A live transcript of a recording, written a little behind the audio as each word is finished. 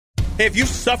Hey, if you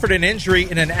suffered an injury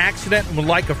in an accident and would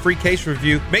like a free case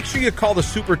review, make sure you call the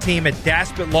super team at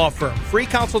Daspit Law Firm. Free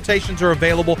consultations are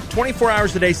available 24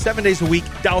 hours a day, 7 days a week.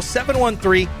 Dial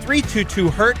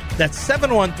 713-322-HURT. That's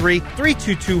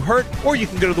 713-322-HURT. Or you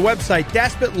can go to the website,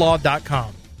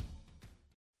 daspitlaw.com.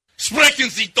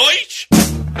 Sprechen Sie Deutsch?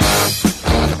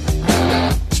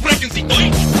 Sprechen Sie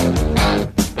Deutsch?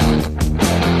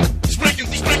 Sprechen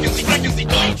Sie Deutsch? Sprechen Sie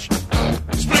Deutsch?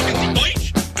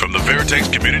 From the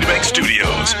Veritex Community Bank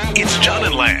Studios, it's John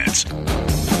and Lance.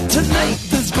 Tonight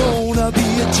there's gonna be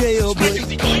a jailbreak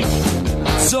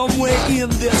somewhere in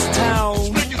this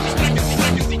town.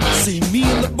 See, me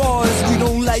and the boys, we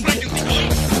don't like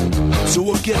it, so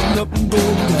we're getting up and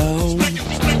going down.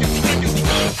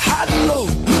 High and low,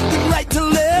 looking right to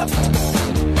left.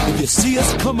 If you see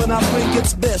us coming, I think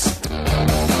it's best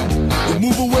to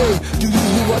move away. Do you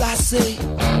hear what I say?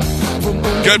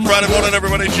 Good Friday morning,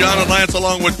 everybody. John and Lance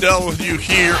along with Dell with you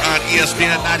here on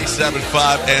ESPN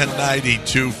 97.5 and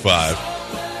 92.5.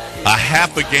 A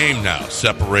half a game now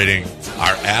separating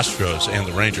our Astros and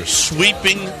the Rangers,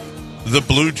 sweeping the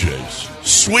Blue Jays.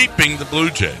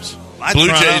 Blue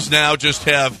Jays now just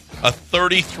have a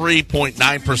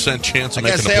 33.9% chance of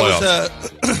making the playoffs.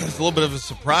 It was a little bit of a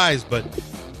surprise, but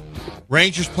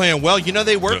Rangers playing well. You know,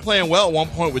 they were playing well at one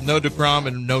point with no DeGrom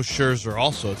and no Scherzer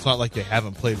also. It's not like they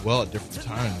haven't played well at different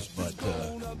times, but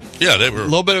they were a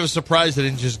little bit of a surprise they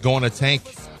didn't just go in a tank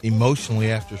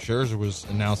emotionally after Scherzer was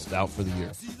announced out for the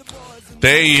year.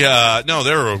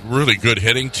 They're a really good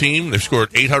hitting team. They've scored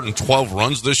 812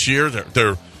 runs this year.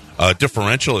 Their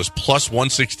differential is plus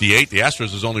 168. The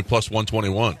Astros is only plus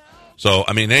 121. So,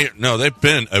 I mean, they've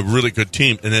been a really good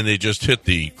team, and then they just hit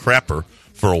the crapper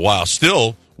for a while.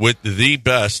 Still with the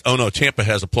best. Oh, no, Tampa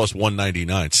has a plus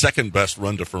 199, second best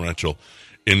run differential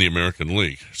in the American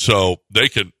League. So they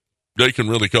can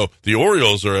really go. The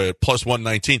Orioles are at plus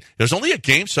 119. There's only a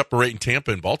game separating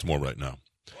Tampa and Baltimore right now.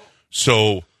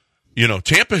 So, you know,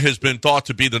 Tampa has been thought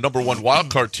to be the number one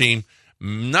wild card team.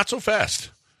 Not so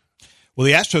fast. Well,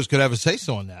 the Astros could have a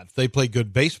say-so on that if they play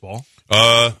good baseball.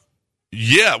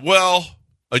 Yeah, well,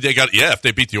 if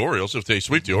they beat the Orioles, if they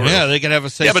sweep the Orioles. Yeah, they could have a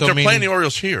say-so. Yeah, but they're playing the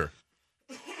Orioles here.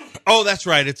 Oh, that's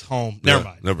right. It's home. Never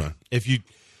mind. The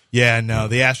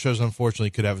Astros, unfortunately,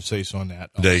 could have a say-so on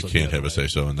that. They can't have a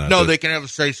say-so on that. No, they can have a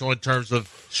say-so in terms of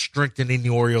strengthening the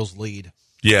Orioles' lead.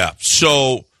 Yeah,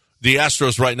 so the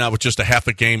Astros right now with just a half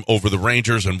a game over the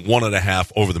Rangers and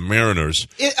 1.5 over the Mariners.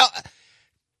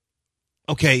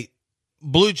 Okay,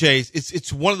 Blue Jays,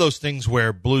 it's one of those things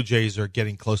where Blue Jays are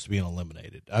getting close to being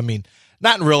eliminated. I mean,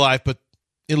 not in real life, but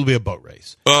it'll be a boat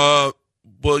race.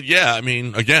 Well, yeah. I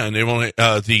mean, again, they've only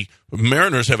the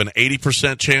Mariners have an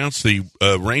 80% chance. The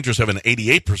Rangers have an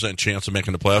 88% chance of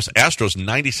making the playoffs. Astros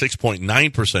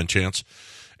 96.9% chance,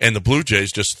 and the Blue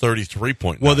Jays just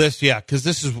 33.9. Well, because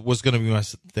this was going to be my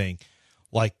thing.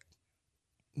 Like,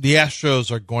 the Astros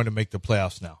are going to make the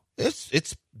playoffs now.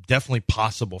 It's definitely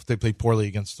possible if they play poorly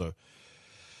against the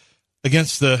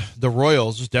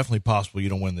Royals. It's definitely possible you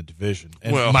don't win the division.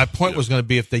 And my point was going to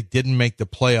be, if they didn't make the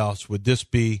playoffs, would this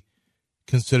be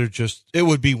considered it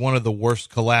would be one of the worst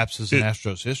collapses in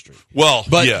Astros history. Well,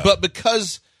 but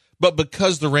because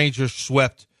the Rangers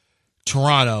swept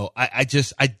Toronto, I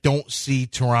don't see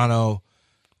Toronto.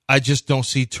 I just don't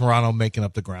see Toronto making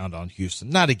up the ground on Houston.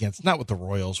 Not with the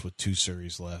Royals with 2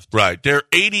 series left. Right. They're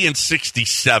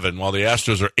 80-67, while the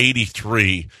Astros are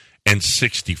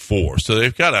 83-64. So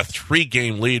they've got a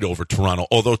 3-game lead over Toronto,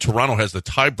 although Toronto has the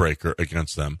tiebreaker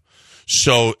against them.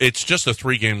 So it's just a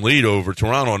 3-game lead over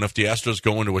Toronto, and if the Astros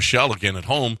go into a shell again at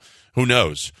home, who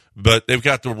knows? But they've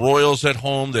got the Royals at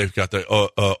home. They've got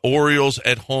the Orioles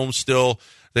at home still.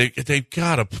 They've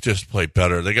got to just play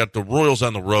better. They got the Royals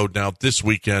on the road now this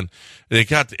weekend. They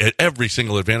got every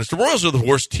single advantage. The Royals are the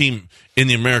worst team in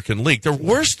the American League. They're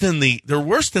worse than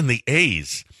the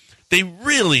A's. They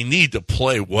really need to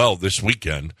play well this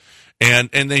weekend.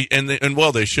 And they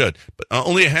should. But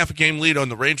only a half a game lead on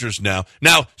the Rangers now.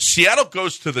 Now, Seattle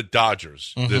goes to the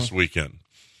Dodgers this weekend.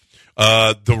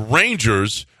 The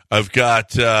Rangers have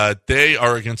got they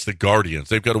are against the Guardians.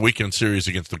 They've got a weekend series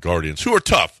against the Guardians, who are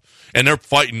tough. And they're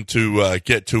fighting to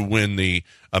get to win the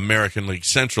American League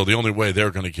Central. The only way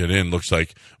they're going to get in looks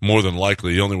like, more than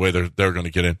likely, the only way they're going to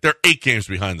get in. They're 8 games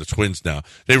behind the Twins now.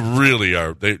 They really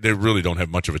are. They really don't have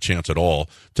much of a chance at all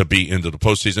to be into the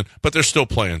postseason. But they're still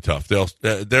playing tough. They're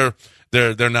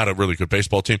not a really good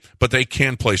baseball team, but they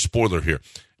can play spoiler here.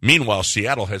 Meanwhile,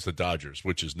 Seattle has the Dodgers,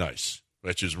 which is nice.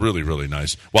 Which is really, really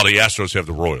nice. While the Astros have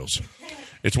the Royals.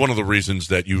 It's one of the reasons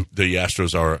that the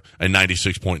Astros are a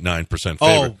 96.9%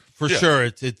 favorite. for sure.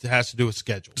 It has to do with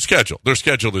schedule. Their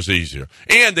schedule is easier.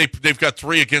 And they've got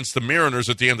 3 against the Mariners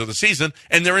at the end of the season,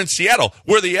 and they're in Seattle,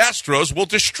 where the Astros will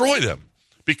destroy them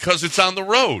because it's on the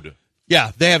road.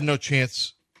 Yeah, they have no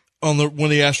chance when the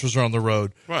Astros are on the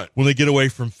road. Right. When they get away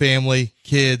from family,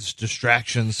 kids,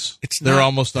 distractions, they're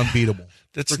almost unbeatable.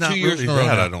 That's for not 2 years really in a row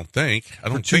bad, now. I don't think.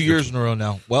 For 2 years in a row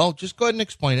now. Well, just go ahead and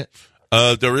explain it.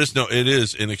 It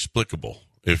is inexplicable,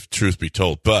 if truth be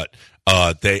told. But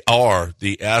the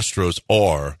Astros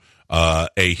are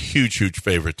a huge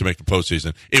favorite to make the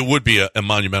postseason. It would be a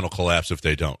monumental collapse if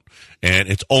they don't. And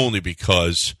it's only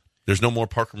because there's no more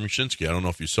Parker Mushinski. I don't know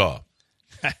if you saw.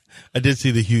 I did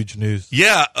see the huge news.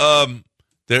 Yeah,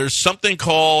 there's something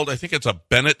called, I think it's a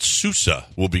Bennett Sousa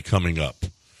will be coming up.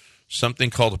 Something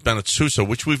called a Bennett Sousa,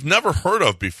 which we've never heard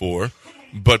of before,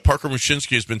 but Parker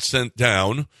Mushinski has been sent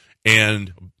down,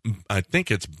 and I think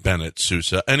it's Bennett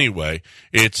Sousa. Anyway,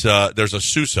 it's there's a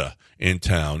Sousa in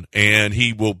town, and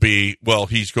he will be,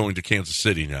 he's going to Kansas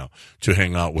City now to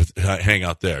hang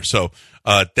out there. So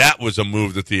that was a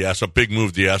move that a big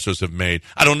move the Astros have made.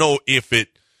 I don't know if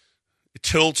it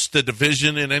tilts the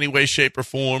division in any way, shape, or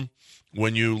form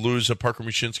when you lose a Parker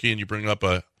Mushinski and you bring up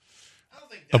a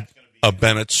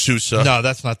Bennett Sousa. No,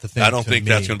 that's not the thing. I don't think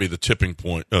that's going to be the tipping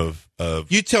point of.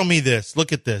 You tell me this.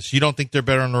 Look at this. You don't think they're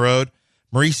better on the road?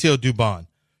 Mauricio Dubon,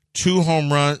 2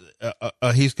 home runs.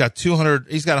 He's got 200.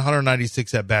 He's got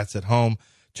 196 at bats at home,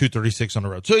 236 on the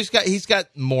road. So he's got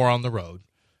more on the road.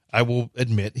 I will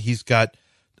admit he's got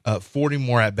 40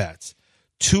 more at bats.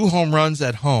 2 home runs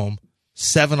at home,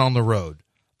 7 on the road.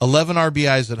 11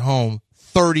 RBIs at home,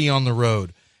 30 on the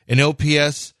road. An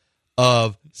OPS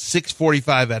of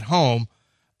 645 at home.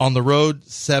 On the road,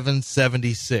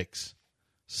 776.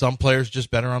 Some players just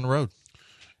better on the road.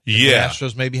 Yeah, the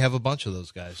Astros maybe have a bunch of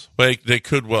those guys. They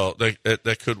could well.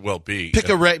 That could well be.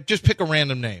 Just pick a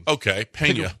random name. Okay,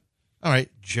 Pena. All right,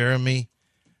 Jeremy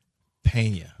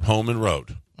Pena. Home and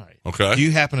road. All right. Okay. Do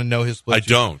you happen to know his split? I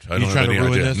don't. I don't have any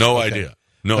idea. This? No okay. idea.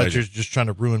 No idea. You're just trying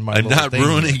to ruin my. I'm not thing.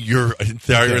 ruining your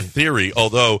entire theory.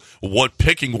 Although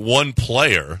picking one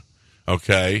player,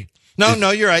 okay.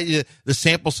 No, you're right. The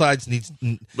sample size needs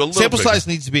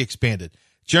to be expanded.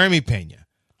 Jeremy Pena,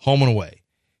 home and away.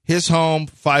 His home,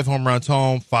 5 home runs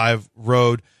home, 5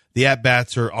 road. The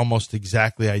at-bats are almost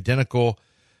exactly identical.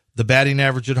 The batting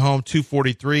average at home,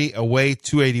 243, away,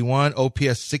 281,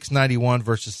 OPS 691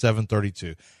 versus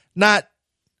 732. Not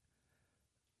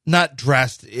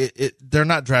drastic. They're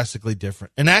not drastically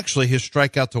different. And actually, his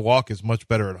strikeout to walk is much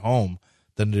better at home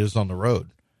than it is on the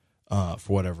road.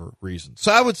 For whatever reason.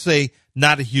 So I would say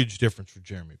not a huge difference for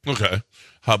Jeremy. Okay.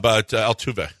 How about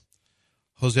Altuve?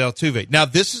 Jose Altuve. Now,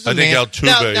 this is I think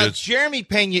Altuve now, is... Jeremy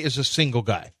Pena is a single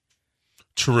guy.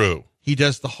 True. He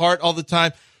does the heart all the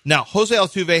time. Now, Jose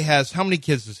Altuve has, how many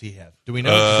kids does he have? Do we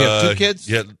know? Does he have 2 kids?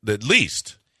 Yeah, at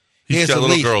least. He's got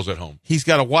little girls at home. He's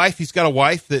got a wife. He's got a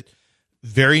wife that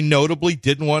very notably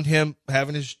didn't want him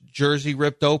having his jersey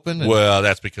ripped open. Well,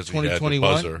 that's because he had the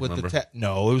 2021 buzzer, with remember?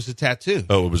 No, it was a tattoo.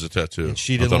 Oh, it was a tattoo. And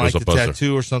she didn't like the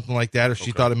tattoo or something like that, or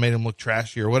she thought it made him look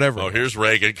trashy or whatever. Oh, here's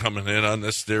Reagan coming in on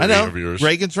this theory I know. of yours.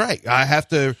 Reagan's right. I have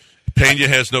to. Pena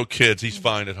has no kids. He's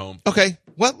fine at home. Okay.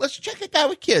 Well, let's check a guy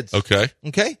with kids. Okay.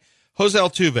 Jose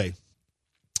Altuve.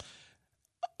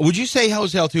 Would you say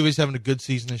Jose Altuve is having a good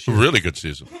season this year? Really good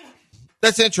season.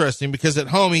 That's interesting because at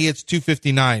home he hits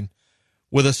 259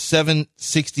 with a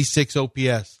 766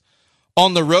 OPS.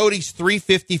 On the road, he's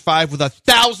 355 with a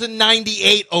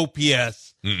 1,098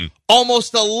 OPS.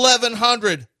 Almost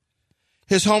 1,100.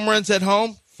 His home runs at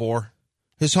home, 4.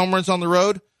 His home runs on the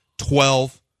road,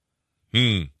 12.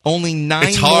 Only 9.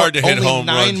 It's hard to hit home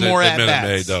 9 runs more at Minute at-bats.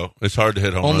 Maid, though. It's hard to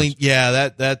hit home runs. Yeah,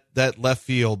 that left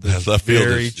field is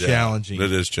very challenging.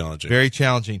 It is challenging. Very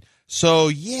challenging. So,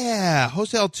 yeah,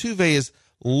 Jose Altuve is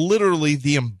literally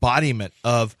the embodiment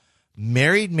of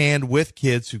married man with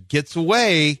kids who gets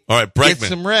away, all right, Bregman, gets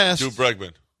some rest. Do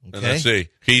Bregman. Okay. And let's see.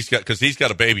 He's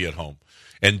got a baby at home.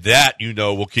 And that,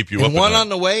 will keep you up and at one night. On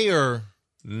the way, or?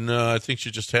 No, I think she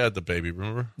just had the baby,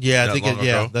 remember? Yeah, Not long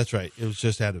ago? that's right. It was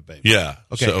just had a baby. Yeah.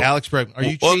 Okay, so, Alex Bregman. Are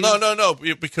you Well, cheating?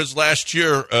 no, because last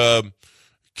year,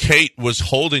 Kate was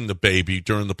holding the baby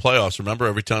during the playoffs. Remember,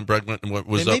 every time Bregman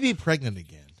was They up? may be pregnant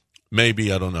again.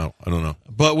 Maybe, I don't know.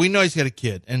 But we know he's got a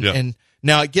kid. And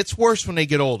now it gets worse when they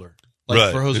get older. Like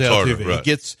right. for Jose it's harder, Altuve. right. It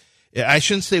gets, I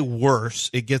shouldn't say worse,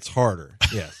 it gets harder.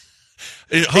 Yes.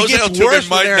 Jose Altuve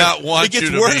might not want you to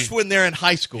be. It gets worse when they're in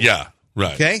high school. Yeah,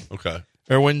 right. Okay.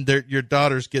 Or when your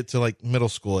daughters get to like middle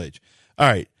school age. All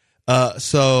right.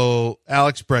 So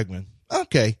Alex Bregman.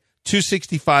 Okay.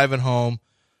 265 at home,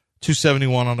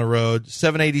 271 on the road,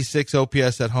 786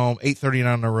 OPS at home,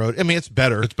 839 on the road. I mean, it's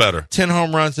better. It's better. 10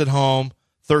 home runs at home,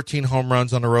 13 home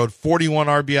runs on the road, 41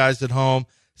 RBIs at home,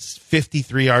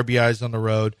 53 RBIs on the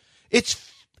road.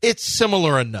 It's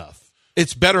similar enough.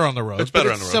 It's better on the road. It's better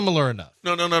but on the road. Similar enough.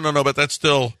 No. But that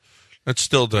still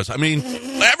does. I mean,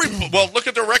 look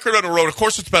at their record on the road. Of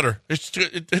course, it's better.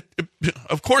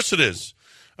 Of course, it is.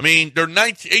 I mean, they're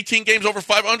 18 games over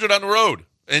 500 on the road,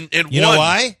 and you know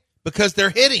why? Because they're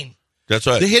hitting. That's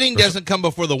right. The hitting doesn't come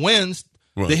before the wins.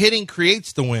 Right. The hitting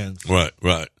creates the wins. Right.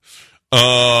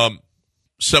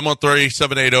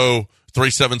 713-780-3776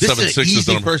 This is an is the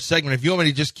easy number. first segment. If you want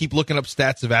me to just keep looking up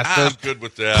stats of Astros, I'm good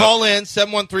with that. Call in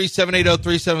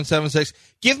 713-780-3776.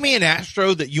 Give me an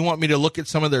Astro that you want me to look at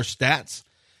some of their stats,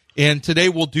 and today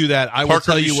we'll do that. I will Parker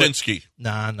tell you Yashinsky.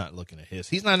 Nah, I'm not looking at his.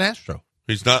 He's not an Astro.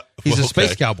 He's not. He's a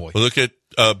space cowboy. Well, look at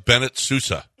Bennett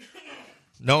Sousa.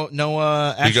 No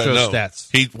Astro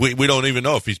stats. We don't even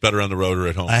know if he's better on the road or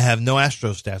at home. I have no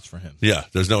Astro stats for him. Yeah,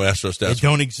 there's no Astro stats. They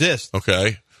don't exist.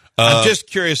 Okay. I'm just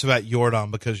curious about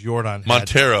Jordan because Jordan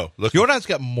Montero. Look, Jordan's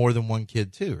got more than one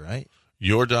kid too, right?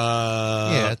 Jordan.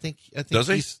 Yeah, I think does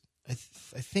he? I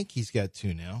think he's got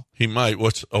two now. He might.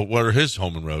 What are his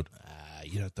home and road?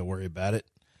 You don't have to worry about it.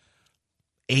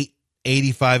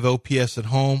 885 OPS at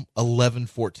home,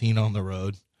 1114 on the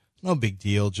road. No big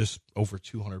deal, just over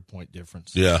 200-point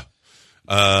difference. Yeah.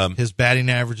 His batting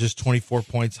average is 24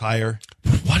 points higher.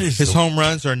 What is his home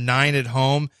runs are 9 at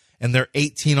home, and they're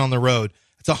 18 on the road.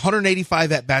 It's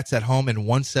 185 at-bats at home and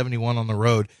 171 on the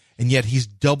road, and yet he's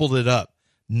doubled it up.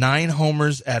 9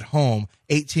 homers at home,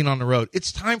 18 on the road.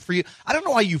 It's time for you. I don't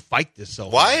know why you fight this so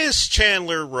hard. Why is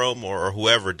Chandler Rome or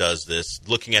whoever does this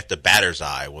looking at the batter's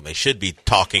eye when they should be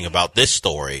talking about this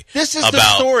story? This is about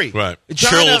the story. Right.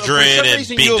 Children and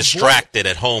being distracted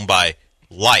at home by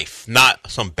life,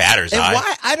 not some batter's eye.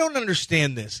 Why? I don't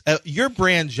understand this. Your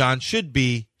brand, John, should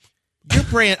be your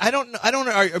brand. I don't.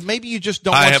 Or maybe you just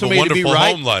don't want somebody to be right. I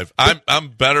have a wonderful home life. I'm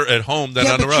better at home than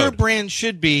on the road. Your brand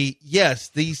should be, yes,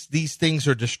 these things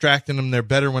are distracting them. They're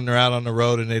better when they're out on the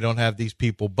road and they don't have these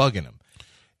people bugging them.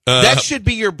 That should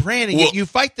be your brand. And yet you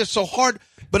fight this so hard.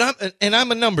 But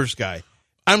I'm a numbers guy.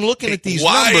 I'm looking at these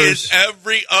numbers. Why is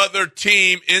every other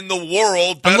team in the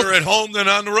world better at home than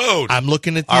on the road? I'm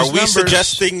looking at these numbers. Are we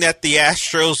suggesting that the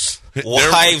Astros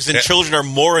wives and children are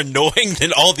more annoying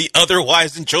than all the other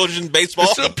wives and children in baseball?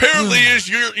 This apparently is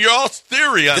your all's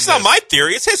theory on It's not my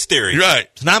theory. It's his theory. Right.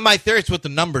 It's not my theory. It's what the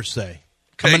numbers say.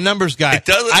 Okay. I'm a numbers guy.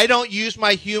 I don't use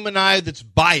my human eye that's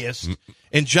biased.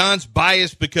 And John's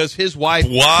biased because his wife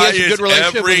has a good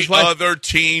relationship with his wife. Why is every other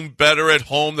team better at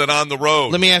home than on the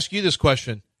road? Let me ask you this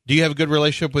question. Do you have a good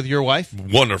relationship with your wife?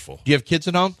 Wonderful. Do you have kids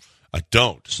at home? I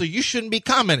don't. So you shouldn't be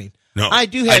commenting. No. I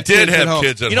do have kids at home.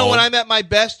 Kids at home. You know when I'm at my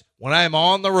best? When I am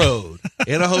on the road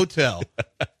in a hotel.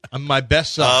 I'm my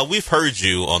best self. We've heard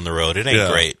you on the road. It ain't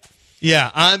great.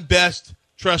 Yeah, I'm best.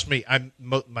 Trust me,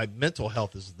 my mental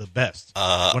health is the best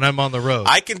when I'm on the road.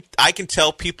 I can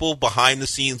tell people behind the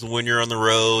scenes when you're on the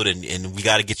road and we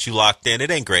got to get you locked in. It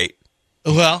ain't great.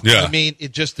 Well, I mean,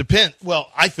 it just depends.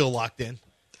 Well, I feel locked in.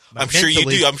 I'm sure you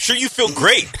do. I'm sure you feel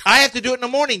great. I have to do it in the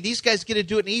morning. These guys get to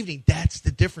do it in the evening. That's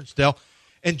the difference, Dale.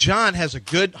 And John has a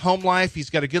good home life. He's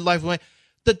got a good life.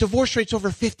 The divorce rate's over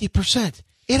 50%.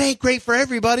 It ain't great for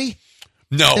everybody.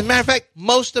 No. As a matter of fact,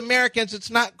 most Americans,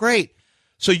 it's not great.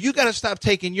 So you got to stop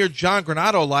taking your John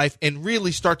Granato life and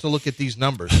really start to look at these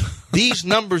numbers. These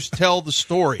numbers tell the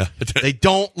story. They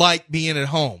don't like being at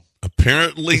home.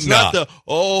 Apparently it's not the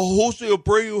Jose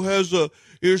Abreu has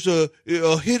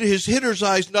his hitter's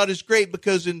eye's not as great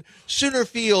because in center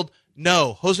field.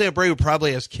 No, Jose Abreu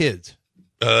probably has kids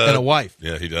and a wife.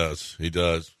 Yeah, he does.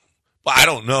 Well, I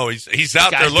don't know. He's out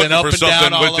there looking for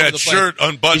something with that shirt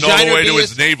unbuttoned all the way to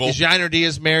his navel. Is Yainer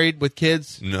Diaz married with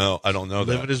kids? No, I don't know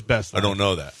that. Living his best life. I don't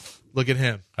know that. Look at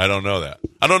him. I don't know that.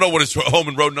 I don't know what his home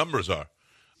and road numbers are.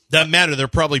 Doesn't matter. They're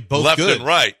probably both left good. And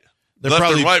right. They're left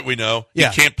probably, and right, we know.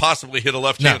 Yeah. He can't possibly hit a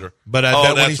left-hander. No, but I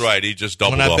bet that's right. He just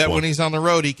doubled off I bet one. when he's on the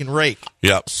road, he can rake.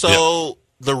 Yeah. So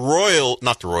the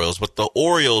not the Royals, but the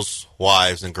Orioles'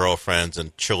 wives and girlfriends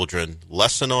and children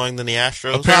less annoying than the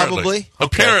Astros? Probably.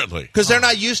 Apparently. Because they're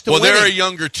not used to winning. Well, they're a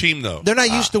younger team, though. They're not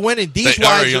used to winning. They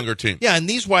are a younger team. Yeah, and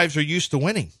these wives are used to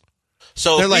winning.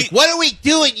 So they're like, what are we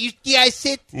doing? You guys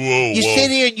sit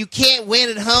here and you can't win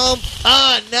at home?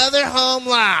 Oh, another home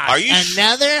loss. Are you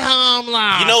another home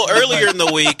loss. You know, earlier in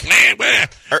the week,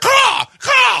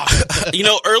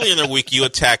 earlier in the week, you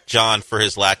attacked John for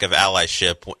his lack of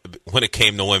allyship when it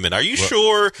came to women. Are you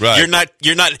sure you're not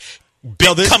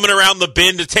coming around the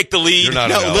bend to take the lead?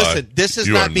 No, listen, this is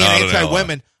not being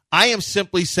anti-women. I am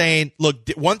simply saying, look,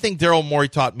 one thing Daryl Morey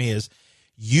taught me is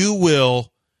you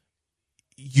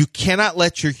cannot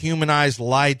let your human eyes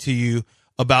lie to you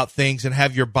about things and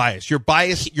have your bias. Your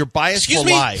bias will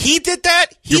lie. He did that?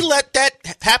 He let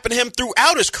that happen to him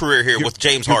throughout his career here with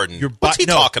James Harden. What's he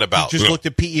talking about? You just looked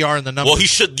at PER and the numbers. Well, he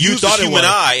should use his human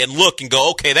eye and look and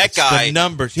go, okay, that guy. The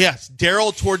numbers. Yes.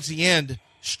 Daryl, towards the end,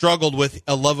 struggled with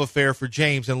a love affair for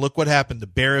James, and look what happened. The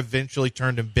bear eventually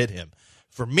turned and bit him.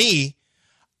 For me,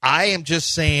 I am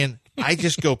just saying, I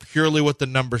just go purely what the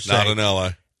numbers say. Not an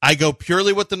ally. I go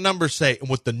purely what the numbers say. And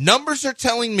what the numbers are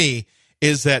telling me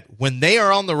is that when they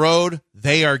are on the road,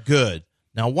 they are good.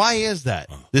 Now, why is that?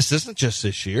 This isn't just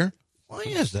this year. Why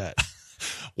is that?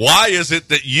 Why is it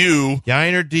that you...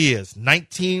 Yainer Diaz,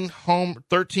 13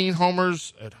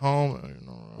 homers at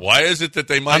home. Why is it that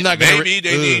they might... Maybe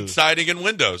they need siding and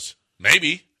windows.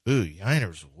 Maybe. Ooh,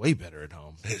 Yainer's way better at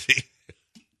home. Is he?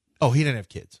 Oh, he didn't have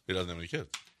kids. He doesn't have any kids.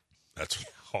 That's...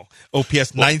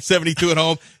 OPS 972 at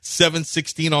home,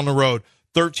 716 on the road.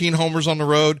 13 homers on the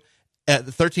road.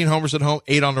 13 homers at home,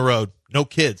 8 on the road. No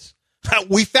kids.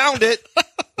 We found it.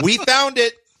 We found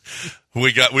it.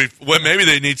 Maybe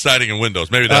they need siding and windows.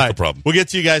 Maybe that's the problem. We'll get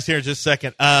to you guys here in just a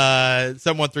second.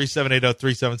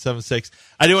 713-780-3776.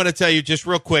 I do want to tell you just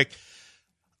real quick,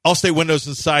 Allstate Windows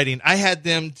and Siding. I had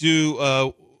them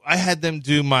do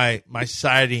my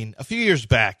siding a few years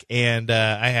back, and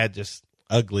I had just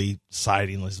ugly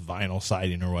sidingless vinyl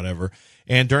siding or whatever.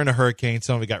 And during a hurricane,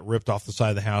 some of it got ripped off the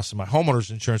side of the house, and my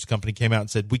homeowner's insurance company came out and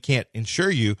said, we can't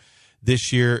insure you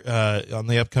this year on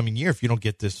the upcoming year if you don't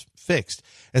get this fixed.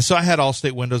 And so I had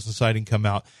Allstate Windows and Siding come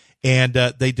out, and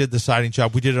they did the siding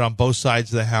job. We did it on both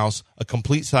sides of the house, a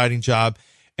complete siding job,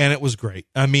 and it was great.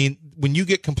 I mean, when you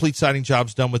get complete siding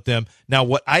jobs done with them, now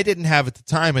what I didn't have at the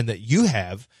time and that you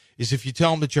have is if you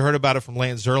tell them that you heard about it from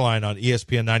Lance Zerline on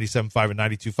ESPN 97.5 and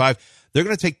 92.5, they're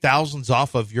going to take thousands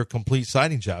off of your complete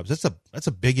siding jobs. That's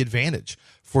a big advantage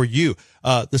for you.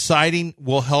 The siding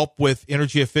will help with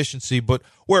energy efficiency, but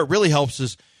where it really helps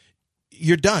is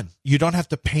you're done. You don't have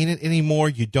to paint it anymore.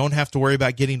 You don't have to worry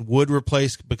about getting wood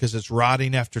replaced because it's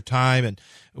rotting after time. And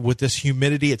with this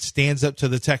humidity, it stands up to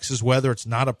the Texas weather. It's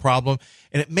not a problem.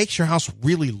 And it makes your house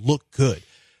really look good.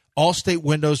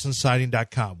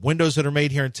 AllstateWindowsandSiding.com. Windows that are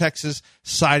made here in Texas.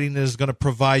 Siding that is going to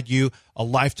provide you a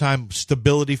lifetime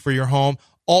stability for your home.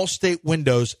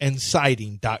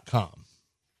 AllstateWindowsandSiding.com.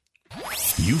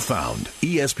 You found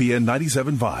ESPN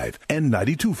 97.5 and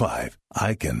 92.5.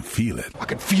 I can feel it. I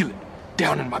can feel it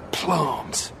down in my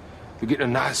plums. They're getting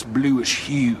a nice bluish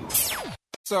hue.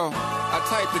 So I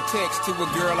typed a text to a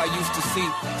girl I used to see,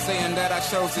 saying that I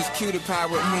chose this cutie pie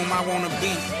with whom I want to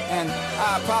be. And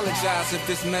I apologize if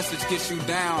this message gets you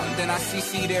down. Then I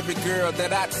CC'd every girl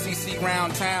that I'd CC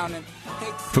round town. And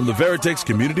from the Veritex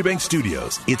Community Bank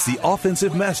Studios, it's the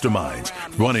offensive masterminds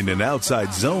running an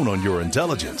outside zone on your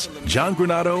intelligence. John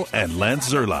Granado and Lance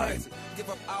Zerline.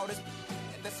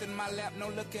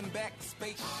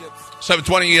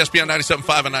 720 ESPN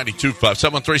 97.5 and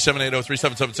 92.5.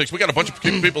 713-780-3776. We got a bunch of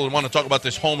people who want to talk about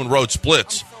this home and road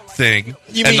splits thing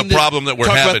and the problem that we're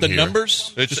having about the here.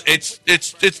 Numbers?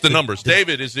 It's the numbers.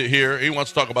 David is here. He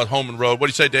wants to talk about home and road. What do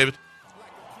you say, David?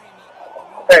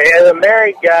 Hey, as a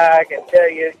married guy, I can tell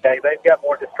you they've got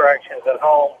more distractions at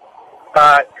home.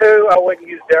 2, I wouldn't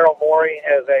use Daryl Morey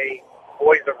as a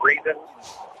voice of reason.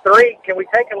 3, can we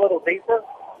take it a little deeper?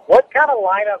 What kind of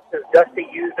lineups does Dusty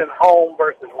use in home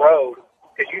versus road?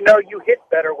 Because you know you hit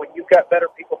better when you've got better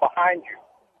people behind you.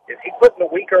 Is he putting the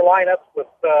weaker lineups with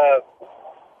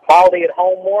quality at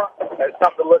home more? That's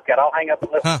something to look at. I'll hang up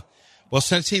and listen. Huh. Well,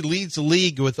 since he leads the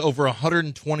league with over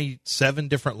 127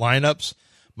 different lineups,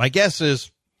 my guess is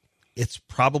it's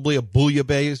probably a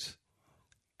bouillabaisse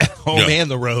at home and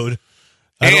the road.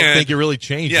 I don't think it really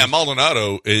changes. Yeah,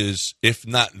 Maldonado is, if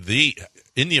not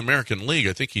in the American League,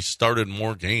 I think he started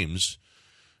more games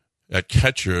at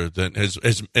catcher than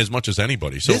as much as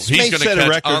anybody. So he's going to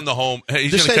catch on the home.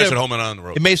 He's going to catch at home and on the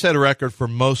road. It may set a record for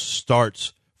most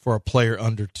starts for a player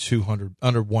under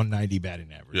 190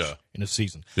 batting average in a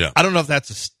season. Yeah. I don't know if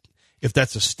that's a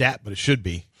stat, but it should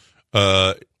be.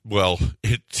 Well,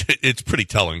 it's pretty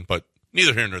telling, but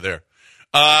neither here nor there.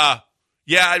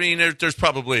 Yeah, I mean, there's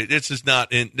probably this is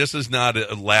not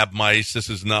a lab mice.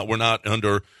 We're not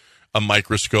under a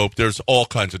microscope. There's all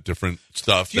kinds of different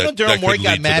stuff. You know, Daryl Morey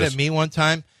got mad at me one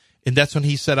time, and that's when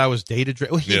he said I was data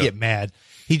dredging. Well, he get mad.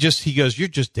 He goes, "You're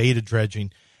just data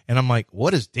dredging," and I'm like,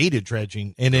 "What is data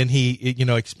dredging?" And then he,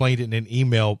 explained it in an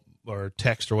email or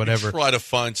text or whatever. You try to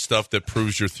find stuff that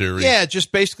proves your theory. Yeah,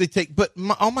 just basically take. But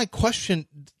my question,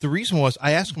 the reason was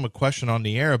I asked him a question on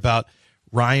the air about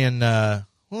Ryan.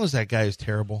 What was that guy who's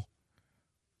terrible?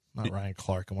 Not Ryan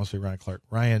Clark. I want to say Ryan Clark.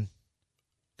 Ryan.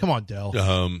 Come on, Dell. He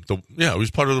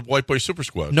was part of the White Boy Super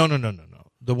Squad. No.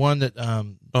 The one that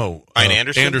Ryan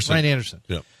Anderson? Ryan Anderson.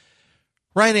 Yeah.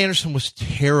 Ryan Anderson was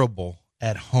terrible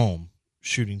at home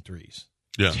shooting threes.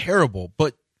 Yeah. Terrible,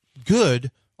 but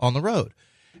good on the road.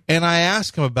 And I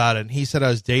asked him about it, and he said I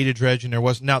was data dredging.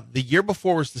 Now, the year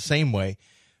before was the same way.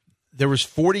 There was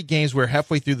 40 games where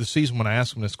halfway through the season when I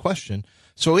asked him this question,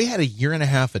 so he had a year and a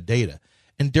half of data.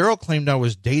 And Daryl claimed I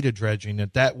was data dredging,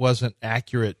 that wasn't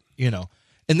accurate, And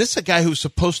this is a guy who's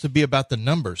supposed to be about the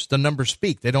numbers. The numbers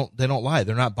speak. They don't lie.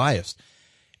 They're not biased.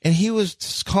 And he was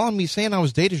just calling me saying I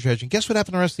was data dredging. Guess what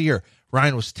happened the rest of the year?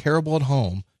 Ryan was terrible at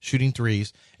home shooting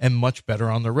threes and much better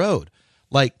on the road.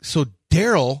 So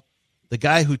Daryl, the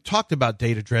guy who talked about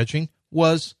data dredging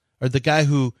the guy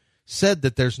who said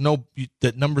that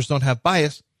that numbers don't have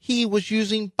bias, he was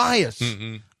using bias.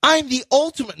 Mm-hmm. I'm the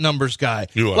ultimate numbers guy.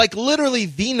 You are. Literally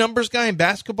the numbers guy in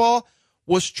basketball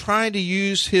was trying to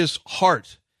use his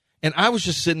heart. And I was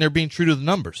just sitting there being true to the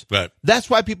numbers. Right. That's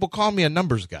why people call me a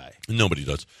numbers guy. Nobody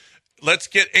does. Let's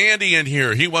get Andy in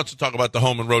here. He wants to talk about the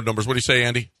home and road numbers. What do you say,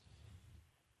 Andy?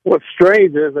 What's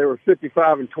strange is they were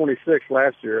 55 and 26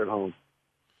 last year at home.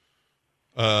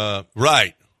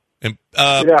 Right. And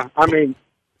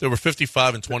they were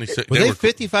 55 and 26. Were they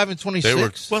 55 and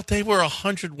 26? They were a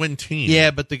 100-win team. Yeah,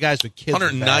 but the guys with kids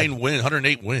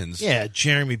 108 wins. Yeah,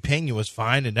 Jeremy Pena was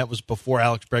fine, and that was before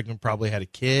Alex Bregman probably had a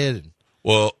kid.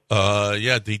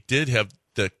 They did have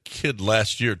the kid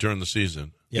last year during the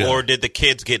season. Yeah. Or did the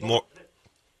kids get more?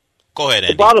 Go ahead,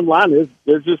 Andy. The bottom line is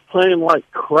they're just playing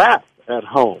like crap at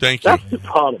home. Thank you. That's the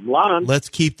bottom line. Let's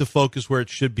keep the focus where it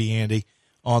should be, Andy,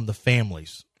 on the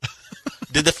families.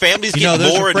 Did the families get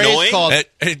more annoying?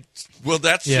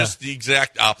 That's just the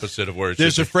exact opposite of where it should be.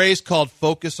 There's a phrase called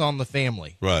focus on the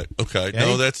family. Right. Okay.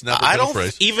 No, that's not the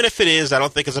phrase. Even if it is, I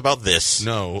don't think it's about this.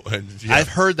 No. I've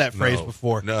heard that phrase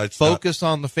before. No, it's focus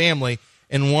on the family.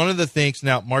 And one of the things,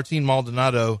 now, Martin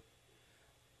Maldonado,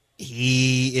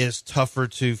 he is tougher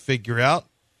to figure out.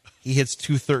 He hits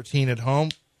 213 at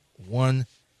home,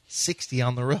 160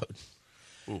 on the road.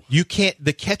 Ooh.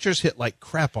 The catchers hit like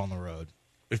crap on the road.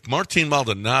 If Martin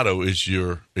Maldonado is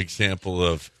your example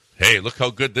of, hey, look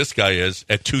how good this guy is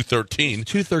at 213.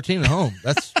 213 at home.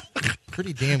 That's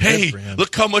pretty damn good for him.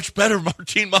 Look how much better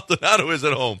Martin Maldonado is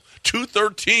at home.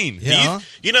 213. Yeah.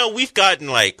 We've gotten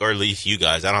or at least you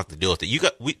guys, I don't have to deal with it. You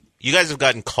guys have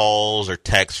gotten calls or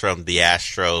texts from the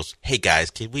Astros. Hey,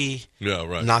 guys, can we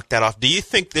knock that off? Do you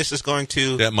think this is going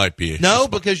to? That might be. No,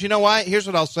 because you know why? Here's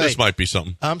what I'll say. This might be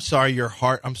something. I'm sorry,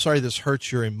 I'm sorry this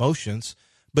hurts your emotions.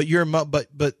 But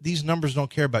but these numbers don't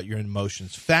care about your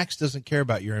emotions. Facts doesn't care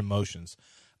about your emotions.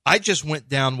 I just went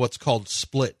down what's called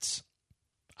splits.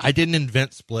 I didn't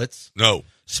invent splits. No.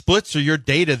 Splits are your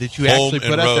data that you actually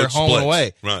put out there home and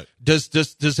away. Right.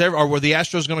 Were the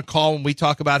Astros going to call when we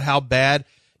talk about how bad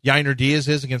Yainer Diaz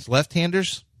is against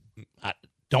left-handers?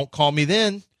 Don't call me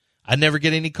then. I never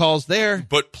get any calls there.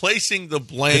 But placing the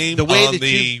blame on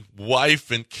the wife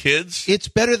and kids? It's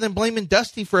better than blaming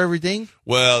Dusty for everything.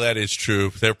 Well, that is true.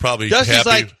 They're probably Dusty's happy.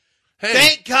 Like,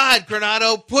 thank God,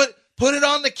 Granado, put it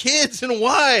on the kids and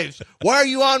wives. Why are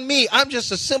you on me? I'm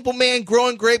just a simple man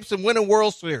growing grapes and winning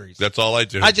World Series. That's all I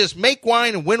do. I just make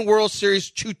wine and win World Series,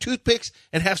 chew toothpicks,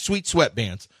 and have sweet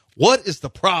sweatbands. What is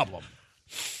the problem?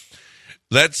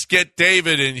 Let's get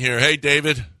David in here. Hey,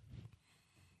 David.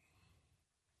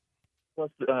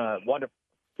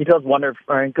 He does Wander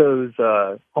Franco's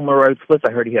home and road splits.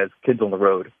 I heard he has kids on the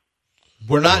road.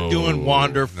 We're not doing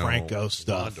Wander Franco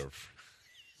stuff.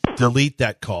 Delete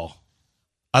that call.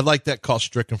 I'd like that call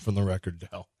stricken from the record,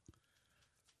 Dell.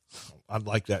 I'd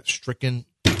like that stricken.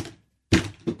 Get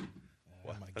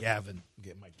my gavel.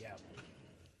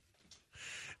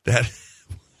 That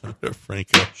Wander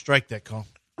Franco. Strike that call.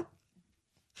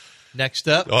 Next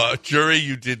up. Jury,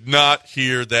 you did not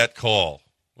hear that call.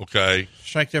 Okay.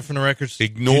 Strike that from the records.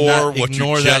 Ignore what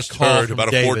you just heard about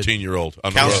a 14-year-old.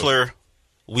 Counselor,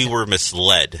 we were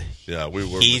misled. Yeah, we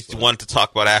were. He wanted to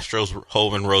talk about Astros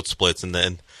home and road splits, and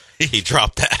then he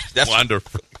dropped that. That's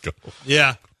wonderful.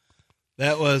 Yeah.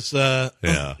 That was,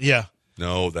 yeah.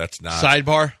 No, that's not.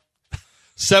 Sidebar.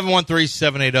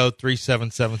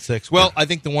 713-780-3776. Well, I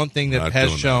think the one thing that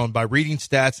has shown by reading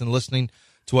stats and listening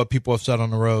to what people have said on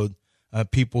the road,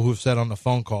 people who have said on the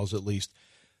phone calls at least,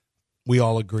 we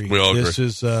all agree. This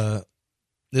is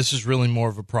really more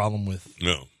of a problem with.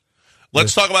 No.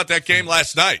 Let's talk about that game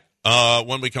last night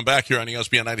when we come back here on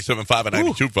ESPN 97.5 and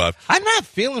 92.5. I'm not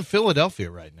feeling Philadelphia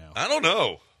right now. I don't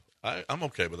know. I'm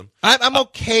okay with them. I'm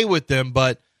okay with them,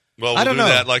 but we'll I don't do know.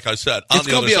 that, like I said, on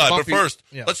the other side. But first,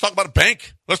 let's talk about a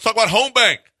bank. Let's talk about Home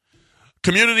Bank.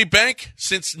 Community Bank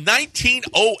since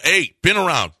 1908. Been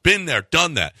around, been there,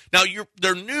 done that. Now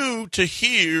they're new to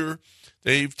here.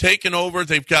 They've taken over.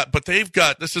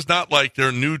 This is not like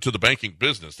they're new to the banking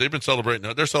business. They're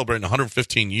celebrating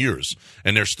 115 years,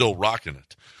 and they're still rocking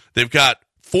it. They've got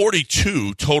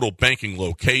 42 total banking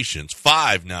locations,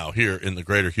 5 now here in the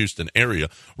greater Houston area.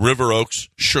 River Oaks,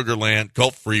 Sugar Land,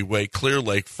 Gulf Freeway, Clear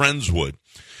Lake, Friendswood.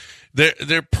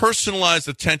 They're personalized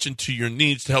attention to your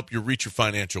needs to help you reach your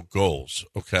financial goals,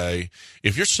 okay?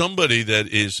 If you're somebody that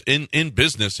is in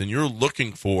business and you're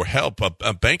looking for help,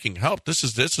 a banking help, this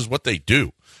is what they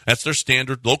do. That's their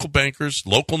standard. Local bankers,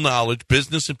 local knowledge,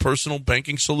 business and personal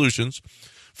banking solutions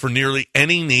for nearly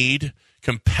any need,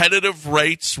 competitive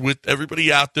rates with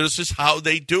everybody out there. This is how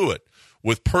they do it,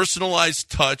 with personalized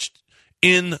touch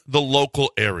in the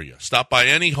local area. Stop by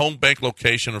any home bank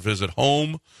location or visit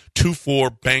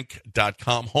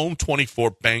home24bank.com,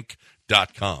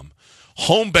 home24bank.com.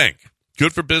 Home Bank,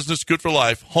 good for business, good for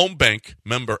life. Home Bank,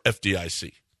 member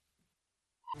FDIC.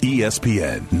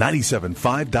 ESPN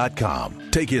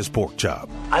 975.com. Take his pork chop.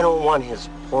 I don't want his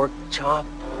pork chop.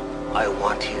 I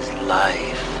want his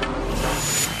life.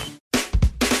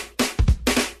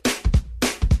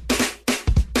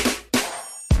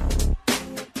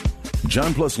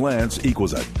 John plus Lance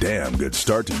equals a damn good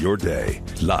start to your day.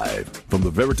 Live from the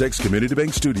Veritex Community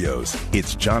Bank Studios,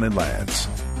 it's John and Lance.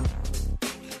 All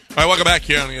right, welcome back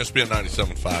here on ESPN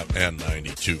 97.5 and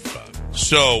 92.5.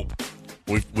 So,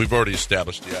 we've already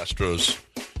established the Astros'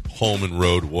 home and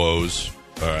road woes,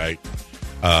 all right,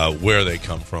 where they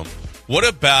come from. What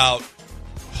about,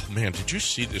 man, did you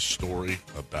see this story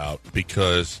about,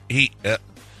 because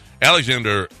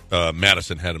Alexander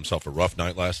Madison had himself a rough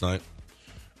night last night.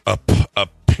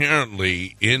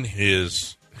 Apparently,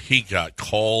 he got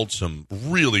called some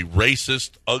really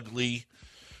racist, ugly,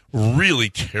 really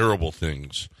terrible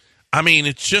things. I mean,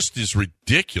 it just is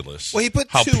ridiculous. Well, he put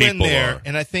how 2 people in there, are.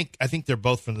 and I think they're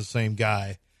both from the same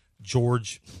guy,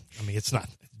 George. I mean, it's not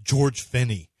George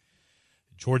Finney.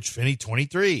 George Finney,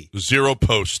 23, 0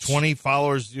 posts, 20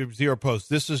 followers, 0 posts.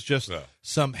 This is just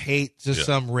some hate,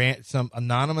 some rant, some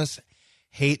anonymous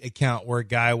hate account where a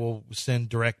guy will send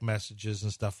direct messages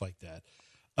and stuff like that.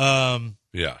 But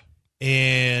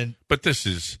this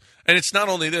is, and it's not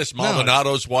only this.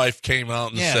 Maldonado's wife came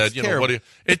out and said, "You know what?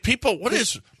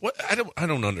 I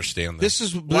don't understand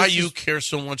this. Why you care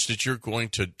so much that you're going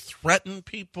to threaten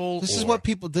people? This is what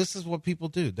people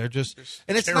do. They're just,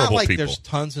 and it's not like there's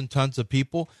tons and tons of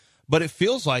people, but it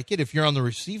feels like it. If you're on the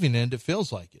receiving end, it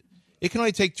feels like it. It can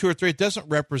only take 2 or 3. It doesn't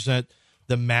represent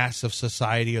the mass of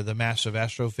society or the mass of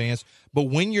Astro fans, but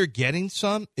when you're getting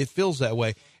some, it feels that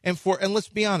way. And let's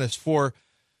be honest, for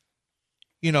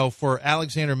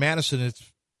Alexander Madison, it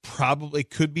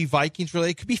could be Vikings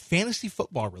related, it could be fantasy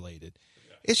football related.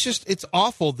 Yeah. It's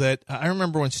awful that I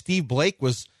remember when Steve Blake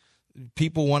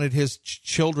people wanted his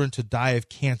children to die of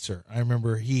cancer. I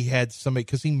remember he had somebody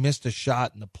because he missed a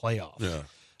shot in the playoffs. Yeah,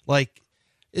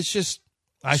 it's just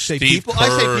I say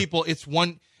people. It's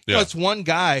one. Yeah. It's one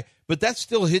guy, but that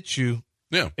still hits you.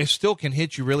 Yeah, it still can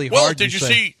hit you really hard. Well, did you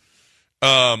see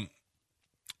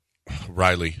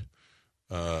Riley,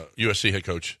 USC head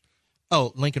coach?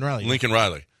 Oh, Lincoln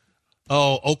Riley.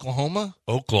 Oh, Oklahoma.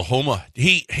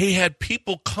 He had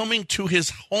people coming to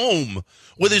his home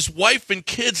with his wife and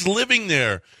kids living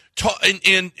there,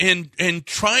 and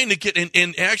trying to get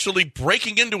and actually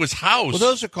breaking into his house. Well,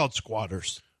 those are called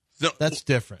squatters. That's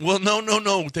different. Well,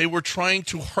 no. They were trying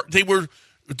to hurt. They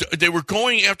were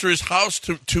going after his house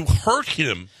to hurt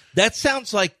him. That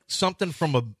sounds like something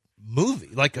from a movie,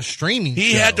 like a streaming show.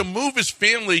 He had to move his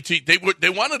family they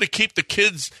wanted to keep the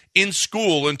kids in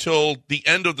school until the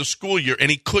end of the school year,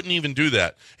 and he couldn't even do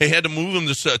that. He had to move them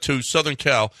to Southern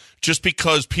Cal just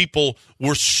because people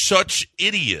were such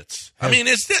idiots. I mean,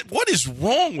 what is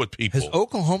wrong with people? Has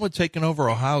Oklahoma taken over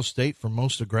Ohio State for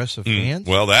most aggressive fans?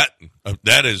 Well, that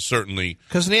is certainly,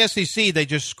 because in the SEC they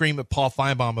just scream at Paul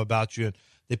Feinbaum about you. And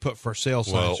they put for sale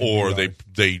signs. Or they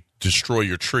destroy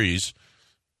your trees.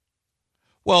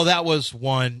 Well, that was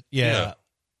one,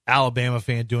 Alabama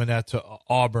fan doing that to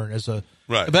Auburn as a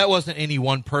right. That wasn't any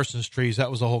one person's trees. That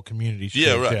was a whole community's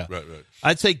trees. Right.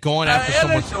 I'd say going after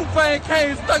someone. LSU fan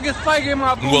came, stuck his finger in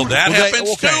my booty. Well, that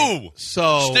happens too.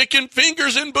 So sticking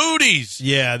fingers in booties.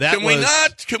 Yeah, Can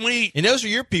we? And those are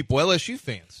your people, LSU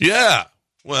fans. Yeah.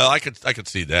 Well, I could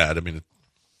see that. I mean,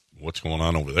 what's going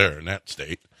on over there in that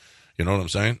state? You know what I'm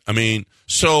saying? I mean,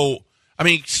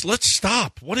 let's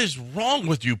stop. What is wrong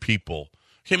with you people?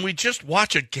 Can we just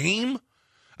watch a game?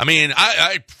 I mean,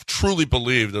 I truly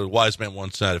believe the wise man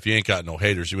once said, if you ain't got no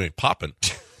haters, you ain't popping.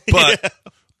 But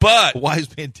But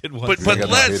Wise man did one. But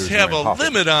let's have a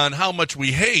limit on how much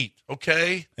we hate,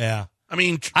 okay? Yeah. I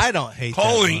mean, I don't hate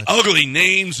calling ugly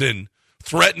names and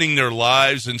threatening their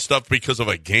lives and stuff because of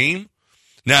a game.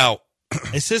 Now,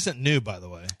 this isn't new, by the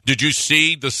way. Did you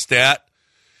see the stat?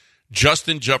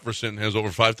 Justin Jefferson has over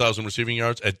 5,000 receiving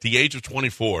yards. At the age of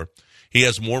 24, he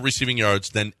has more receiving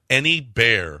yards than any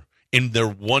Bear in their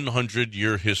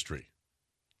 100-year history.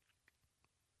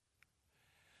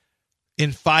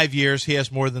 In 5 years, he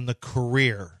has more than the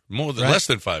career. Less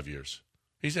than 5 years.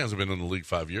 He hasn't been in the league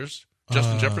 5 years.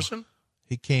 Justin Jefferson?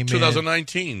 He came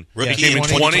 2019. in. He came in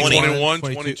 20, 21,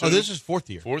 22. Oh, this is fourth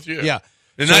year. Fourth year. Yeah.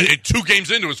 And so 2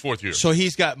 games into his fourth year. So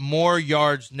he's got more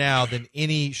yards now than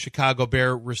any Chicago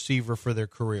Bear receiver for their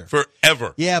career.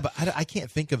 Forever. Yeah, but I can't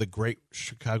think of the great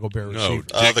Chicago Bear receiver.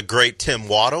 The great Tim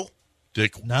Waddle?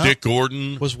 Dick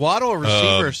Gordon. Was Waddle a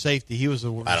receiver or safety? He was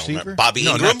a receiver? I don't remember. Bobby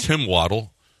Ingram? No, not Tim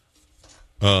Waddle.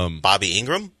 Bobby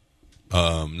Ingram?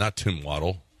 Not Tim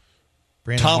Waddle.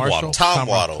 Tom Waddle. Tom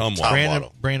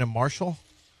Waddle. Brandon Marshall?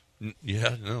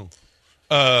 Yeah, no.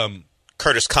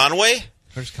 Curtis Conway?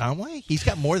 Curtis Conway? He's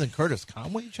got more than Curtis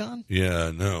Conway, John?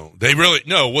 Yeah, no. They really,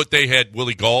 no, what they had,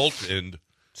 Willie Gault and,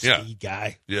 Speed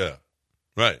guy. Yeah,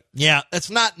 right. Yeah, it's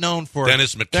not known for.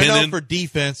 Dennis McKinnon. They're known for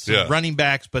defense and running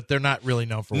backs, but they're not really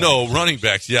known for. Running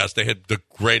backs, yes. They had the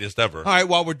greatest ever. All right,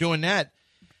 while we're doing that,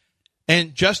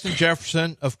 and Justin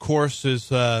Jefferson, of course,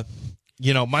 is,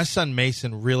 my son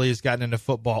Mason really has gotten into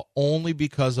football only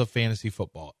because of fantasy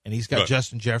football. And he's got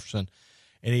Justin Jefferson.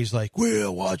 And he's like,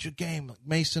 we'll watch a game.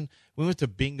 Mason, we went to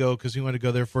bingo because we wanted to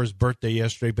go there for his birthday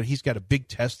yesterday, but he's got a big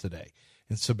test today.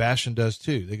 And Sebastian does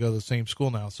too. They go to the same school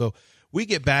now. So we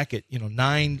get back at,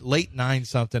 late 9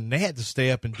 something. And they had to stay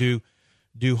up and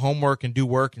do homework and do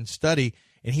work and study.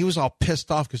 And he was all pissed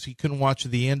off because he couldn't watch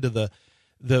the end of the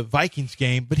Vikings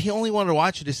game, but he only wanted to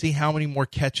watch it to see how many more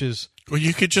catches. Well,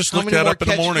 you could just look that up in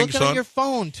the morning, son. Look on your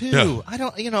phone, too. Yeah. I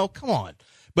don't, come on.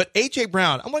 But A.J.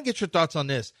 Brown, I want to get your thoughts on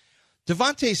this.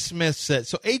 Devontae Smith said,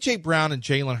 so A.J. Brown and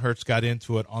Jalen Hurts got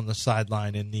into it on the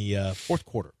sideline in the fourth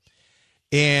quarter.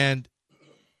 And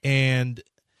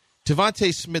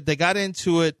Devontae Smith, they got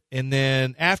into it, and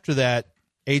then after that,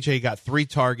 A.J. got 3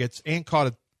 targets and caught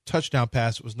a touchdown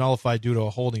pass. It was nullified due to a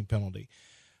holding penalty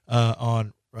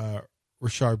on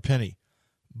Rashard Penny.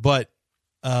 But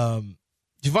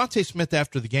Devontae Smith,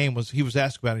 after the game, he was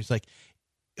asked about it. He's like,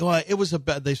 well, it was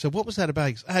about, they said, what was that about?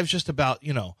 He goes, it was just about,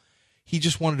 he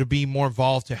just wanted to be more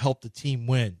involved to help the team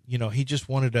win. He just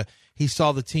he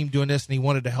saw the team doing this and he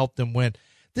wanted to help them win.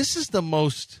 This is the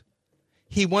most,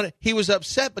 he was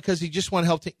upset because he just wanted to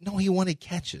help. No, he wanted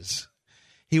catches.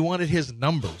 He wanted his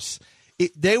numbers.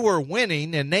 They were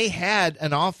winning and they had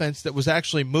an offense that was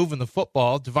actually moving the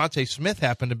football. Devontae Smith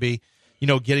happened to be,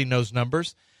 getting those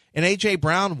numbers. And A.J.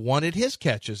 Brown wanted his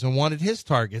catches and wanted his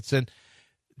targets. And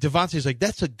Devontae's like,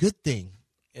 that's a good thing.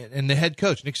 And the head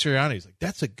coach, Nick Sirianni's like,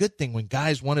 that's a good thing when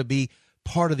guys want to be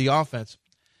part of the offense.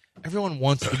 Everyone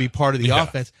wants to be part of the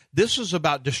offense. This was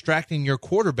about distracting your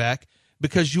quarterback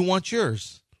because you want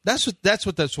yours. That's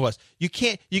what this was. You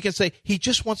can say he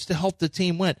just wants to help the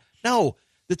team win. No,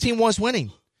 the team was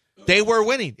winning. They were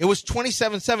winning. It was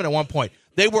 27-7 at one point.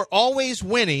 They were always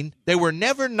winning. They were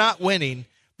never not winning.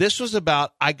 This was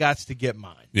about, I got to get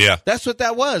mine. Yeah. That's what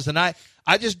that was. And I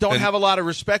just don't have a lot of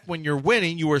respect when you're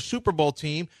winning. You were a Super Bowl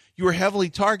team. You were heavily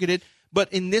targeted.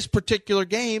 But in this particular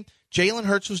game, Jalen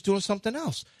Hurts was doing something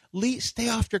else. Stay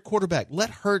off your quarterback. Let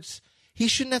Hurts, he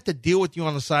shouldn't have to deal with you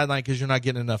on the sideline because you're not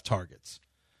getting enough targets.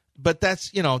 But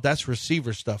that's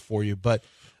receiver stuff for you. But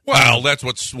that's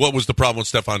what was the problem with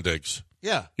Stephon Diggs?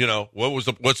 Yeah. What was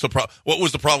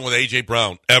the problem with A.J.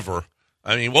 Brown ever?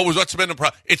 I mean, what's been the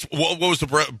problem? What was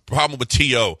the problem with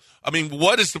T.O.? I mean,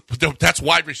 that's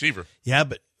wide receiver. Yeah,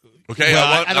 but okay,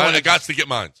 well, I got to get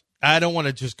mine. I don't want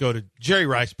to just go to Jerry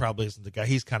Rice. Probably isn't the guy.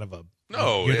 He's kind of a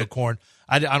unicorn.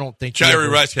 I don't think Jerry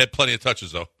Rice had plenty of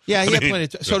touches though. Yeah, he had plenty.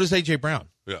 So does A.J. Brown.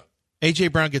 Yeah, A.J.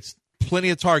 Brown gets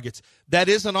plenty of targets. That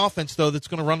is an offense though that's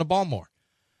going to run the ball more.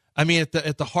 I mean,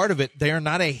 at the heart of it, they are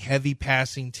not a heavy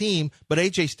passing team, but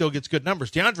A.J. still gets good numbers.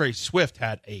 DeAndre Swift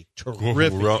had a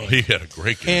terrific game. He had a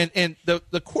great game. And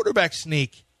the quarterback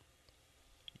sneak,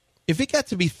 if it got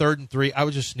to be 3rd and 3, I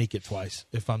would just sneak it twice.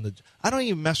 I don't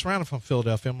even mess around if I'm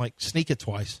Philadelphia. I'm like, sneak it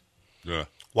twice. Yeah.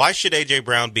 Why should A.J.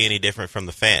 Brown be any different from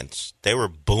the fans? They were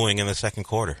booing in the second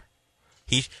quarter.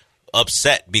 He's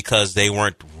upset because they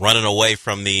weren't running away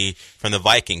from the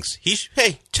Vikings.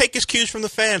 Take his cues from the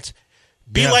fans.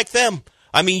 Be like them.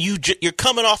 I mean, you're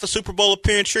coming off a Super Bowl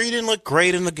appearance. Sure, you didn't look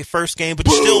great in the first game, but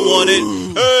you still won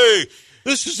it. Hey,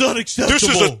 this is unacceptable. This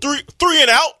is a three and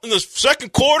out in the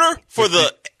second quarter for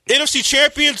the NFC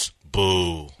champions.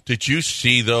 Boo. Did you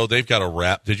see, though, they've got a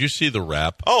rap? Did you see the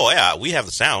rap? Oh, yeah, we have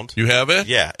the sound. You have it?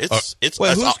 Yeah, it's.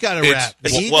 Wait, who's got a rap?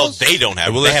 Well, they don't have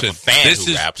it. Well, they have a listen, fan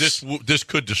who raps. This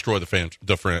could destroy the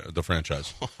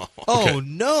franchise. Oh, Okay.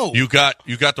 no. You got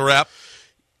the rap?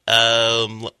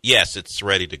 Yes, it's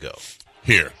ready to go.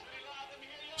 Here.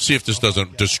 See if this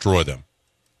doesn't destroy them.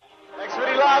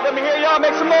 Xfinity Live, let me hear y'all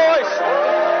make some noise.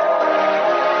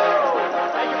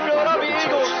 Hey, you Philadelphia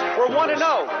Eagles, we're 1-0.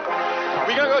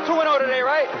 We're going to go 2-0 today,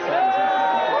 right?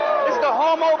 This is the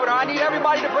home opener. I need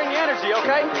everybody to bring the energy,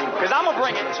 okay? Because I'm going to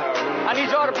bring it. I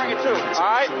need y'all to bring it too, all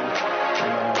right?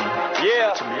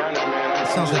 Yeah.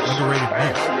 Sounds like underrated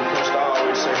man.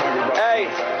 Hey.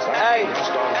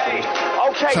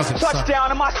 Okay,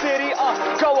 touchdown in my city.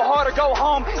 Go hard or go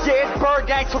home. Yeah, it's Bird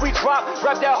Gang till we drop.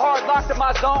 Rep that hard, locked in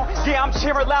my zone. Yeah, I'm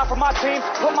cheering loud for my team.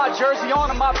 Put my jersey on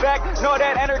in my back. Know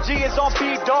that energy is on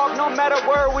beat, dog, no matter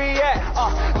where we at.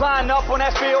 Line up on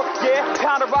that field. Yeah,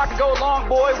 pound of rock and go long,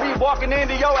 boy. We walking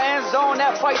into your end zone.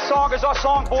 That fight song is our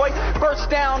song, boy. Burst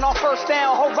down on first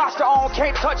down. Whole roster on,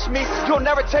 can't touch me. You'll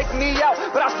never take me out,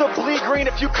 but I still bleed green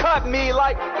if you cut me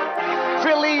like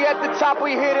Philly at the top,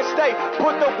 we here to stay.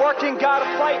 Put the work in, gotta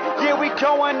fight. Yeah, we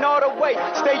going all the way.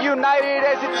 Stay united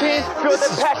as a team. Feel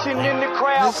the passion in the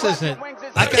crowd. This isn't.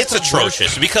 It's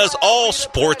atrocious because all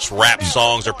sports rap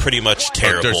songs are pretty much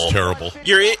terrible. They're terrible.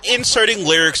 You're inserting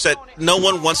lyrics that no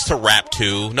one wants to rap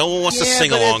to, no one wants to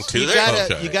sing along to.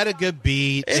 You got a good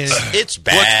beat. It's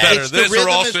bad. What's better?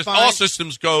 This or all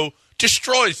systems go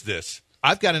destroys this.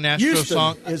 I've got an Astros Houston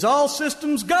song. Is all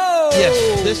systems go?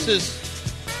 Yes, this is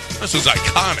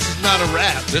iconic. This is not a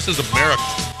rap. This is America.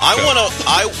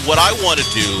 What I want to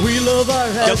do We love our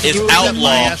is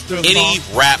outlaw any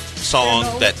rap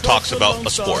song that talks about a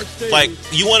sport. Like,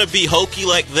 you want to be hokey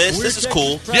like this? This is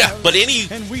cool. Yeah. But any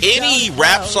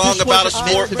rap song about a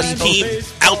sport team,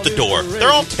 out the door. They're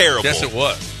all terrible. Yes, it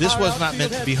was. This was not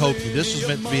meant to be hokey. This was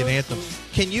meant to be an anthem.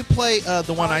 Can you play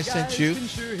the one I sent you?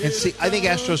 And see, I think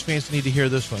Astros fans need to hear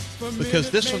this one because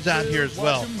this one's out here as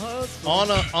well on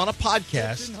a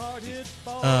podcast.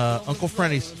 Uncle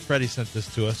Freddie sent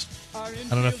this to us. I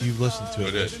don't know if you listened to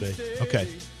it yesterday. Okay.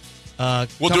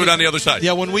 We'll do it on the other side.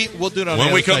 Yeah, we'll do it on the other side.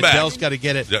 When we come back. Dell's got to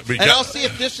get it. Yeah, I'll see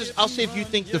if you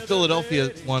think the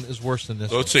Philadelphia one is worse than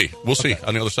this. Let's see. We'll see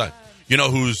on the other side. You know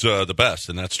who's the best,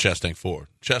 and that's Chastang Ford.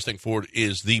 Chastang Ford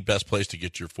is the best place to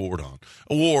get your Ford on,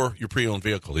 or your pre-owned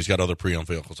vehicle. He's got other pre-owned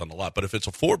vehicles on the lot. But if it's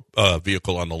a Ford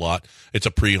vehicle on the lot, it's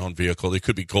a pre-owned vehicle. It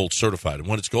could be gold certified. And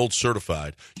when it's gold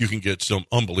certified, you can get some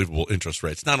unbelievable interest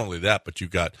rates. Not only that, but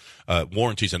you've got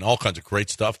warranties and all kinds of great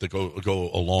stuff that go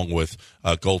along with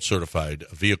gold certified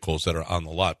vehicles that are on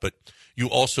the lot. But you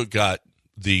also got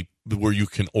where you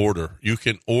can order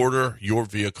your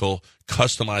vehicle,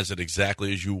 customize it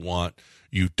exactly as you want.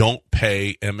 You don't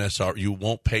pay MSR. You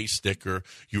won't pay sticker.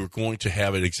 You're going to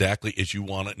have it exactly as you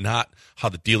want it, not how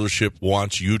the dealership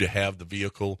wants you to have the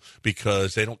vehicle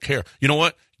because they don't care. You know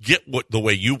what? Get the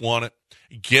way you want it.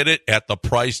 Get it at the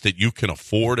price that you can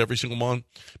afford every single month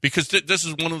because this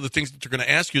is one of the things that they're going to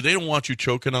ask you. They don't want you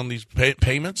choking on these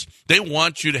payments. They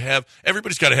want you to have –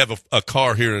 everybody's got to have a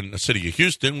car here in the city of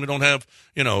Houston. We don't have,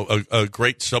 a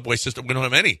great subway system. We don't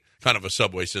have any kind of a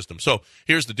subway system. So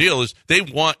here's the deal is they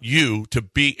want you to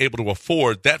be able to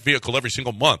afford that vehicle every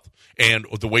single month. And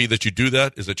the way that you do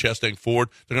that is at Chastang Ford.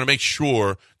 They're going to make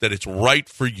sure that it's right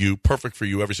for you, perfect for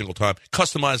you every single time.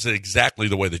 Customize it exactly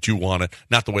the way that you want it,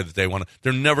 not the way that they want it.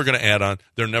 They're never going to add on.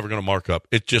 They're never going to mark up.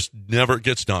 It just never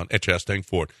gets done at Chastang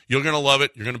Ford. You're going to love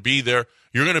it. You're going to be there.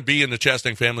 You're going to be in the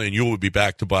Chastang family, and you will be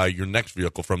back to buy your next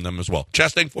vehicle from them as well.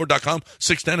 ChastangFord.com,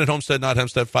 610 at Homestead, not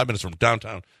Hempstead, 5 minutes from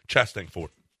downtown Chastang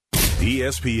Ford.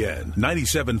 ESPN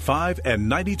 97.5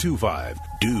 and 92.5.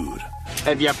 Dude.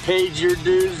 Have you paid your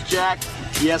dues, Jack?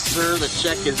 Yes, sir. The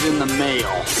check is in the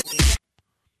mail.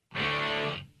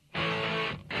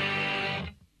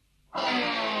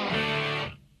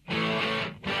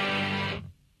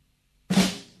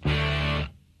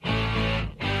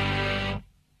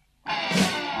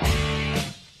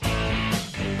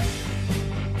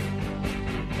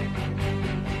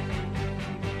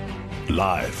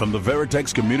 Live from the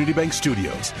Veritex Community Bank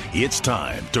Studios, it's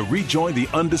time to rejoin the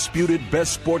undisputed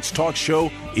best sports talk show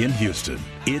in Houston.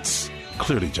 It's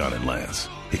Clearly John and Lance,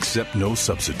 except no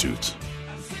substitutes.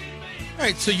 All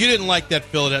right, so you didn't like that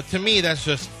Philadelphia. To me,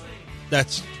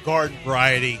 that's garden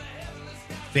variety.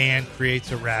 Fan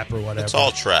creates a rap or whatever. It's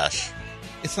all trash.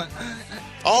 It's not.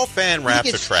 All fan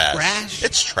raps are trash.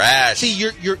 It's trash. See,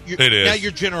 you're it is. Now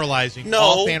you're generalizing. No.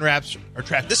 All fan raps are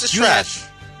trash. This is trash.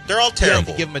 They're all terrible. You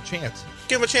have to give them a chance.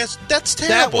 give him a chance. That's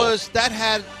terrible.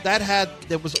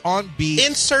 That was on beat.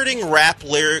 Inserting rap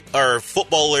lyric or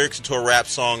football lyrics into a rap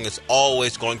song is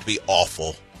always going to be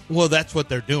awful. Well, that's what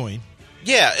they're doing.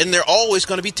 Yeah, and they're always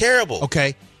going to be terrible.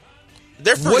 Okay.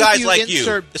 They're for guys like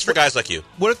you. It's for guys like you.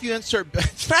 What if you insert...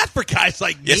 It's not for guys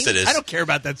like me. Yes, it is. I don't care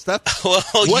about that stuff. Well,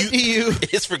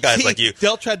 It's for guys like you.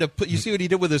 Dell tried to put... You see what he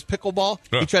did with his pickleball?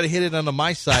 He tried to hit it onto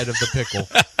my side of the pickle.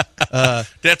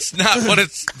 That's not what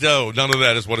it's... No, none of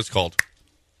that is what it's called.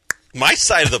 My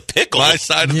side of the pickle? My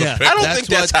side of the pickle. I don't think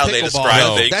that's how they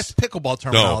describe things. That's pickleball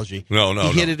terminology. No.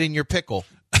 You hit it in your pickle.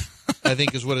 I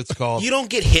think is what it's called. You don't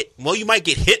get hit. Well, you might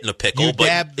get hit in a pickle,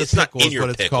 but it's not in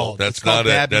your pickle. That's not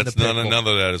it. That's none of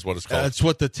that is what it's called. That's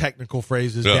what the technical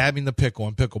phrase is, dabbing the pickle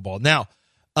in pickleball. Now,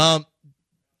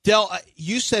 Del,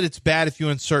 you said it's bad if you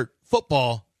insert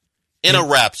football in a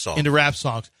rap song. Into rap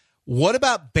songs. What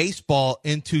about baseball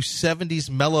into 70s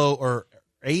mellow or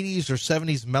 80s or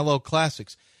 70s mellow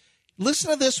classics?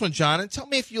 Listen to this one, John, and tell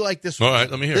me if you like this one. All right,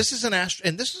 let me hear. This is an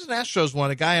Astros one.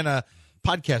 A guy in a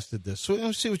podcast did this. So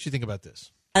let's see what you think about this.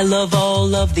 I love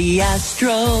all of the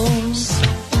Astros.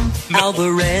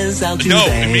 Alvarez, Altuve. No,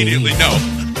 immediately,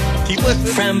 no. Keep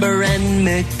listening. Framber and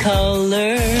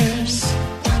McCullers.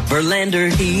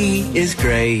 Verlander, he is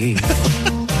great.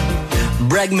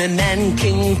 Bregman and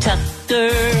King Tucker.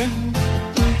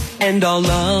 And all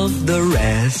of the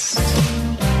rest.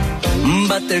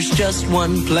 But there's just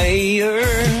one player.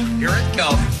 Here it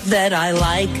comes. That I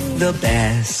like the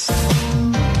best.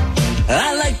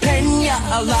 I like Pena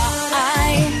a lot.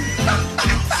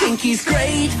 I think he's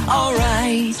great, all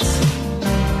right.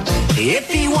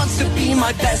 If he wants to be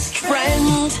my best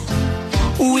friend,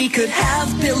 we could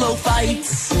have pillow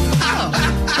fights.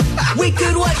 We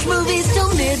could watch movies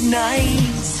till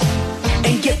midnight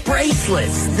and get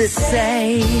bracelets that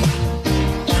say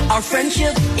our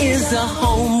friendship is a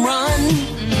home run.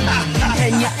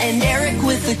 Pena and Eric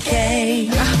with a K.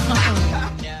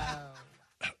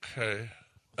 Okay.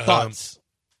 Thoughts?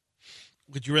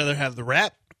 Would you rather have the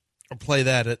rap or play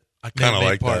that at? I kind of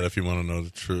like that. If you want to know the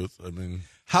truth, I mean,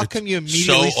 how come you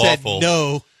immediately said awful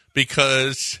no?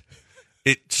 Because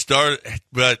it started,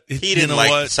 but he didn't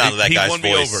like the sound of that guy's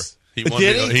voice. He won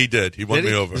me over. He did. He won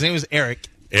me over. His name was Eric.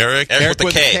 Eric with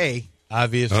a K,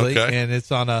 obviously, and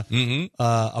it's on a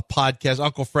podcast.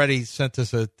 Uncle Freddie sent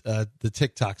us the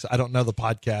TikToks. I don't know the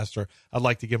podcast, or I'd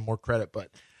like to give him more credit,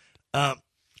 but.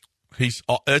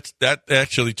 That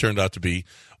actually turned out to be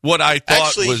what I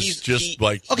thought was just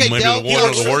maybe one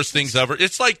of the worst things ever.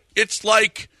 It's like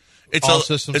all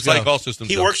systems go.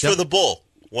 He works for the Bull.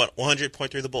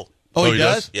 100.3 The Bull. Oh, he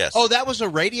does? Yes. Oh, that was a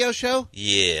radio show?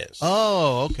 Yes.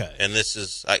 Oh, okay. And this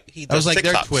is he does that was like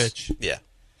TikToks. their Twitch. Yeah.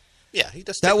 Yeah, he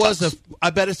does TikToks. That was I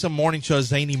bet it's a morning show, a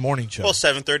zany morning show. Well,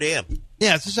 7:30 a.m.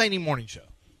 Yeah, it's a zany morning show.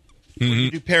 Mm-hmm.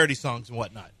 You do parody songs and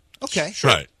whatnot. Okay. Sure.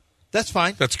 Right. That's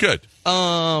fine. That's good.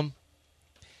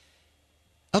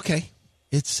 Okay.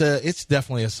 It's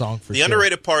definitely a song for the sure.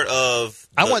 underrated part of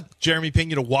I want Jeremy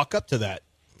Pena to walk up to that.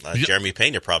 Jeremy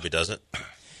Pena probably doesn't.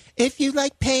 If you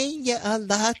like Pena a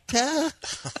lot,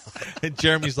 and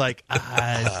Jeremy's like,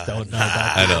 I don't know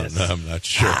about I don't know. I'm not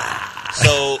sure.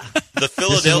 So the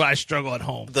Philadelphia, this is why I struggle at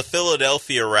home. The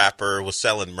Philadelphia rapper was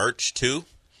selling merch too.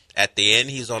 At the end,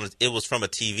 it was from a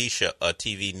TV show, a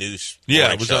TV news.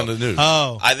 Yeah, it was show. On the news.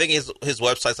 Oh, I think his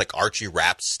website's like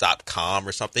ArchieRaps.com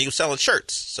or something. He was selling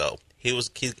shirts, so he was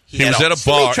at a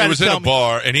bar. He was in a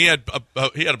bar, and he had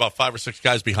about 5 or 6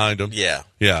 guys behind him. Yeah.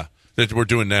 That were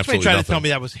doing absolutely trying nothing. to tell me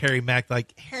that was Harry Mack.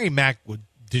 Like Harry Mack would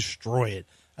destroy it.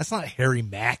 That's not Harry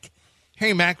Mack.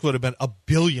 Harry Mack would have been 1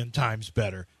 billion times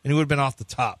better, and he would have been off the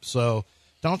top. So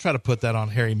don't try to put that on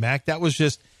Harry Mack. That was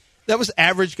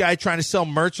average guy trying to sell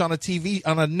merch on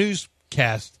a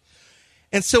newscast.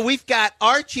 And so we've got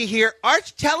Archie here.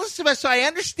 Arch, tell us about. So I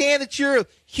understand that you're a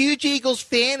huge Eagles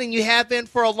fan, and you have been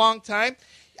for a long time.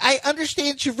 I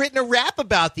understand that you've written a rap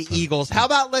about the Eagles. How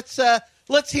about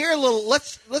let's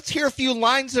hear a few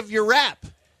lines of your rap.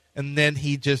 And then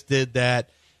he just did that.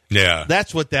 Yeah.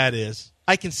 That's what that is.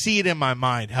 I can see it in my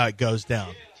mind how it goes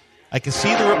down. I can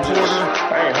see the reporter.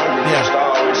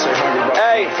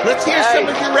 Hey, let's hear some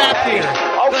of your rap here.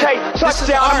 Okay,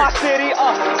 touchdown in my city.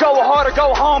 Go hard or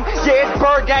go home. Yeah, it's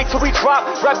Bird Gang till we drop.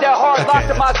 Rep that hard, locked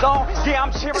in my zone. Yeah,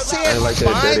 I'm cheering.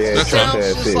 It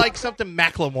sounds just like something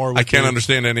Macklemore would I can't do.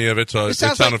 understand any of it, so it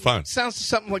sounded fine. Sounds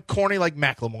something like corny like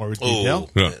Macklemore would do. Ooh.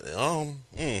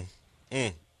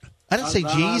 I didn't say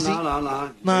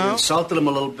Jeezy. No. You insulted him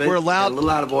a little bit. We're allowed. A little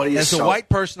out of audience. As a white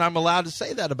person, I'm allowed to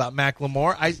say that about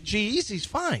Macklemore. G-Eazy's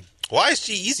fine. Why is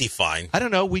G-Eazy fine? I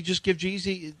don't know. We just give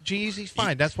G-Eazy's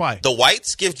fine. That's why. The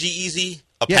whites give G-Eazy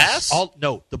A pass?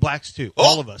 No, the blacks too.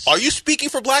 All of us. Are you speaking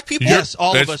for black people? Yes,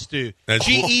 all of us do.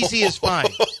 G-Eazy is fine.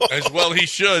 As well he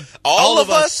should. All of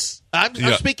us? I'm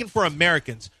speaking for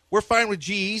Americans. We're fine with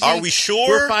G-Eazy. Are we sure?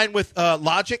 We're fine with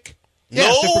Logic.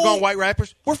 Yes, if we're going white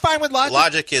rappers, we're fine with Logic.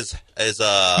 Logic is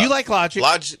You like Logic?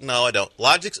 No, I don't.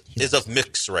 Logic is of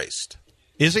mixed race.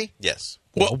 Is he? Yes.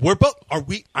 Well, we're both. Are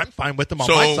we? I'm fine with them on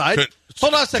my side.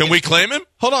 Hold on a second. Can we claim him?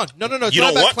 Hold on. No. It's You not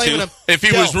don't about want claiming to. him. If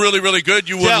he was really, really good,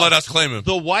 you wouldn't let us claim him.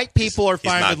 The white people are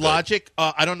fine not with good. Logic.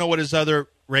 I don't know what his other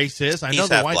race is. I know He's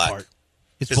the half white black. part.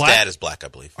 His black? dad is black, I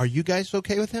believe. Are you guys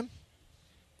okay with him?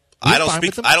 I We're don't fine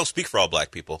speak. with him? I don't speak for all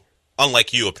black people.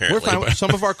 Unlike you, apparently. We're fine. With,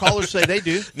 some of our callers say they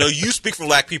do. No, you speak for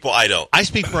black people. I don't. I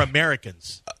speak for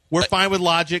Americans. We're fine with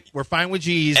Logic. We're fine with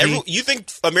G-Eazy. You think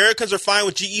Americans are fine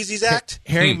with G-Eazy's act?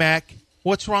 Harry Mack.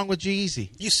 What's wrong with G-Eazy?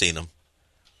 You've seen him.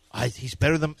 He's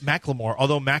better than Macklemore.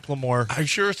 Although Macklemore, Are you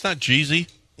sure it's not Jeezy?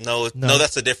 No,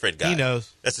 that's a different guy. He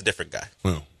knows. That's a different guy.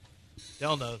 Oh.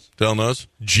 Dell knows. Dell knows.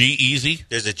 G-Eazy?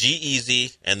 There's a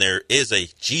G-Eazy and there is a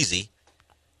Jeezy.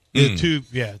 Two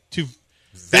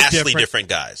Vastly different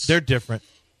guys. They're different.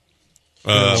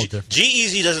 They're all different.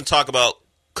 G-Eazy doesn't talk about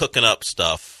cooking up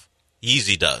stuff.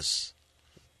 Yeezy does.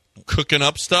 Cooking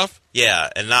up stuff? Yeah,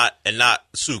 and not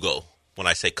Sugo when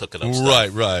I say cooking up stuff.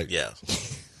 Right. Yeah.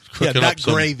 Cooking not up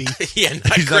some- gravy. Yeah,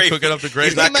 not He's gravy. not cooking up the gravy.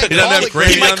 He's not cooking doesn't up have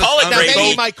gravy He might on the- call it on the gravy. Maybe he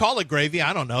stove? might call it gravy.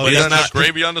 I don't know. He That's doesn't have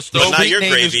gravy on the stove? But not your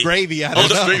name is gravy. gravy. I don't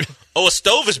know. Oh, a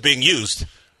stove is being used.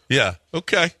 Yeah.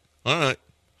 Okay. All right.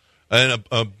 And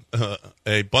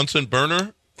a Bunsen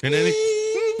burner in any?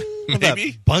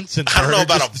 Maybe. Bunsen burner. I don't know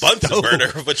about just a Bunsen stove.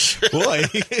 burner, but sure. Boy,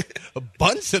 a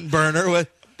Bunsen burner.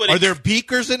 Are there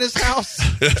beakers in his house?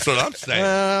 That's what I'm saying.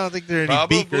 I don't think there are any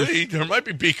beakers. Probably. There might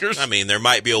be beakers. I mean, there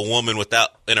might be a woman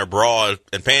in her bra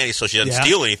and panties, so she doesn't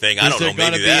steal anything. I Is don't know. there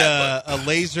Maybe gonna that. be a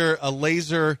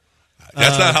laser.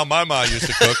 That's not how my mom used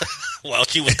to cook. Well,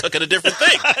 she was cooking a different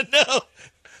thing. I know.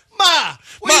 Ma,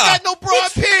 we got no bra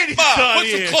and panties on put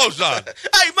here. some clothes on.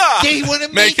 Hey, Ma. They want to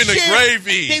make Making sure the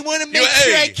gravy. They want to make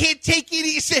sure I can't take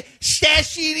any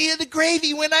stash any of the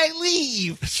gravy when I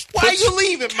leave. Why are you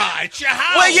leaving, Ma? It's your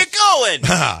house. Where you going?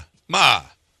 Ma,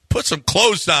 put some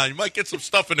clothes on. You might get some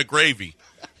stuff in the gravy.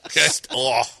 Okay.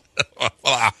 Oh.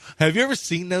 Have you ever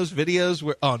seen those videos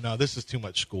where? Oh no, this is too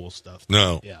much school stuff.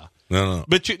 No. Yeah. No.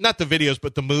 But not the videos,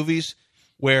 but the movies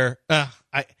where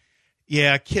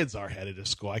kids are headed to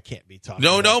school. I can't be talking.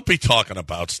 No, about don't be talking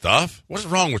about stuff. What's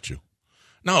wrong with you?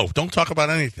 No, don't talk about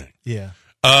anything. Yeah.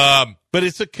 But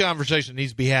it's a conversation that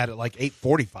needs to be had at like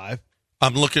 8:45.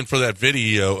 I'm looking for that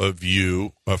video of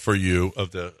you of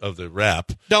the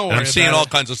rap. Don't worry and I'm seeing about all it.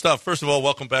 kinds of stuff. First of all,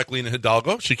 welcome back, Lena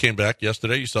Hidalgo. She came back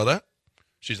yesterday. You saw that?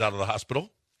 She's out of the hospital.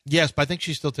 Yes, but I think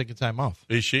she's still taking time off.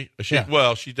 Is she? Yeah.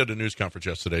 Well, she did a news conference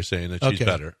yesterday saying that she's Okay.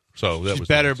 better. So that She's was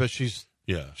better, nice. but she's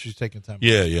taking time off.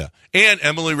 Yeah. And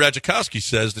Emily Ratajkowski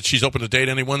says that she's open to date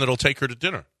anyone that'll take her to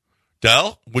dinner.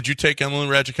 Dell, would you take Emily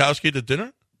Ratajkowski to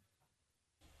dinner?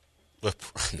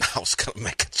 I was going to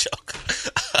make a joke.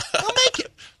 I'll make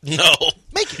it. No.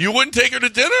 Make it. You wouldn't take her to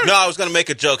dinner? No, I was going to make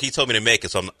a joke. He told me to make it,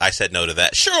 so I said no to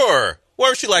that. Sure. Where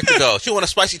would she like to go? She want a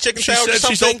spicy chicken She sandwich or said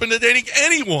something? she's open to dating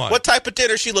anyone. What type of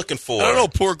dinner is she looking for? I don't know.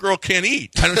 Poor girl can't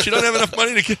eat. She doesn't have enough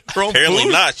money to get her own Apparently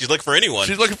food. not. She's looking for anyone.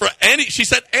 She's looking for any. She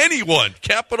said anyone.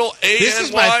 Capital A. This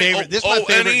is my favorite. This is my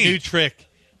favorite new trick.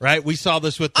 Right? We saw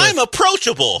this with I'm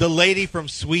approachable. The lady from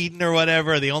Sweden or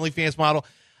whatever, the OnlyFans model.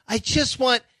 I just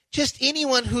want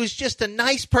anyone who's just a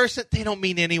nice person. They don't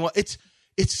mean anyone. It's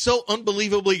so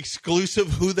unbelievably exclusive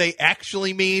who they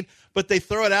actually mean, but they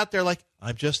throw it out there like,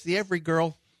 I'm just the every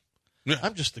girl. Yeah.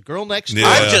 I'm just the girl next door.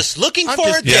 I'm just looking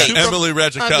for a date. Emily I'm the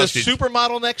Ratajkowski.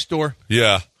 supermodel next door.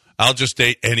 Yeah. I'll just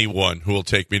date anyone who will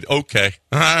take me. Okay.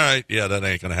 All right. Yeah, that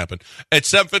ain't going to happen. At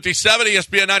 7:57,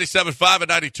 ESPN 97.5 and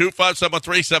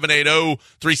 92.5,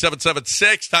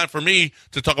 713-780-3776. Time for me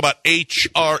to talk about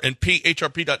HRP,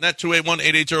 hrp.net,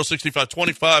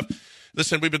 281-880-6525.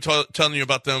 Listen, we've been telling you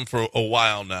about them for a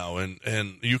while now, and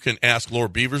you can ask Laura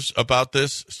Beavers about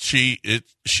this.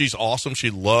 She's awesome.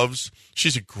 She's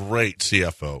a great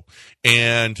CFO,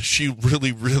 and she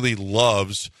really, really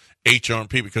loves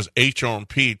HRP because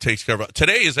HRP takes care of it.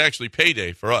 Today is actually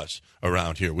payday for us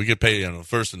around here. We get paid on the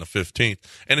 1st and the 15th,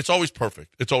 and it's always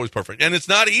perfect. It's always perfect. And it's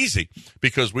not easy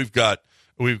because we've got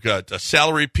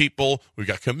salary people, we've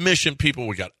got commission people,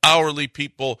 we've got hourly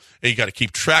people, and you got to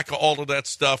keep track of all of that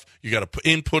stuff. You got to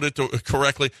input it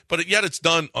correctly, but yet it's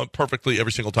done perfectly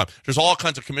every single time. There's all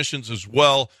kinds of commissions as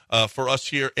well for us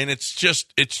here, and it's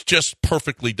just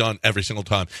perfectly done every single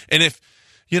time. And if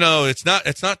it's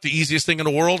not the easiest thing in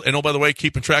the world. And, oh, by the way,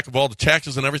 keeping track of all the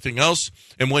taxes and everything else.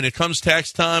 And when it comes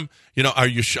tax time,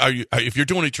 if you're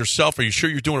doing it yourself, are you sure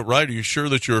you're doing it right? Are you sure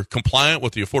that you're compliant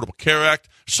with the Affordable Care Act?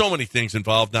 So many things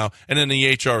involved now. And then the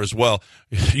HR as well.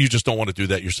 You just don't want to do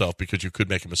that yourself because you could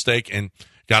make a mistake. And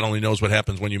God only knows what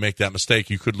happens when you make that mistake.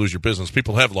 You could lose your business.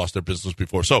 People have lost their business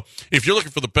before. So if you're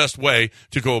looking for the best way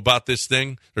to go about this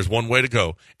thing, there's one way to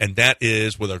go. And that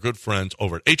is with our good friends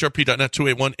over at hrp.net,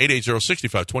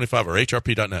 281-880-6525 or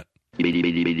hrp.net.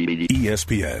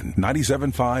 ESPN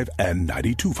 97.5 and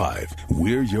 92.5.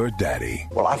 We're your daddy.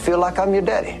 Well, I feel like I'm your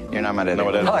daddy. You're not my daddy. No,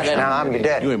 now I'm your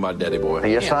daddy. You ain't my daddy, boy.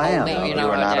 Yes, I am. No, you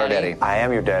are not our daddy. I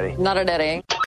am your daddy. Not our daddy.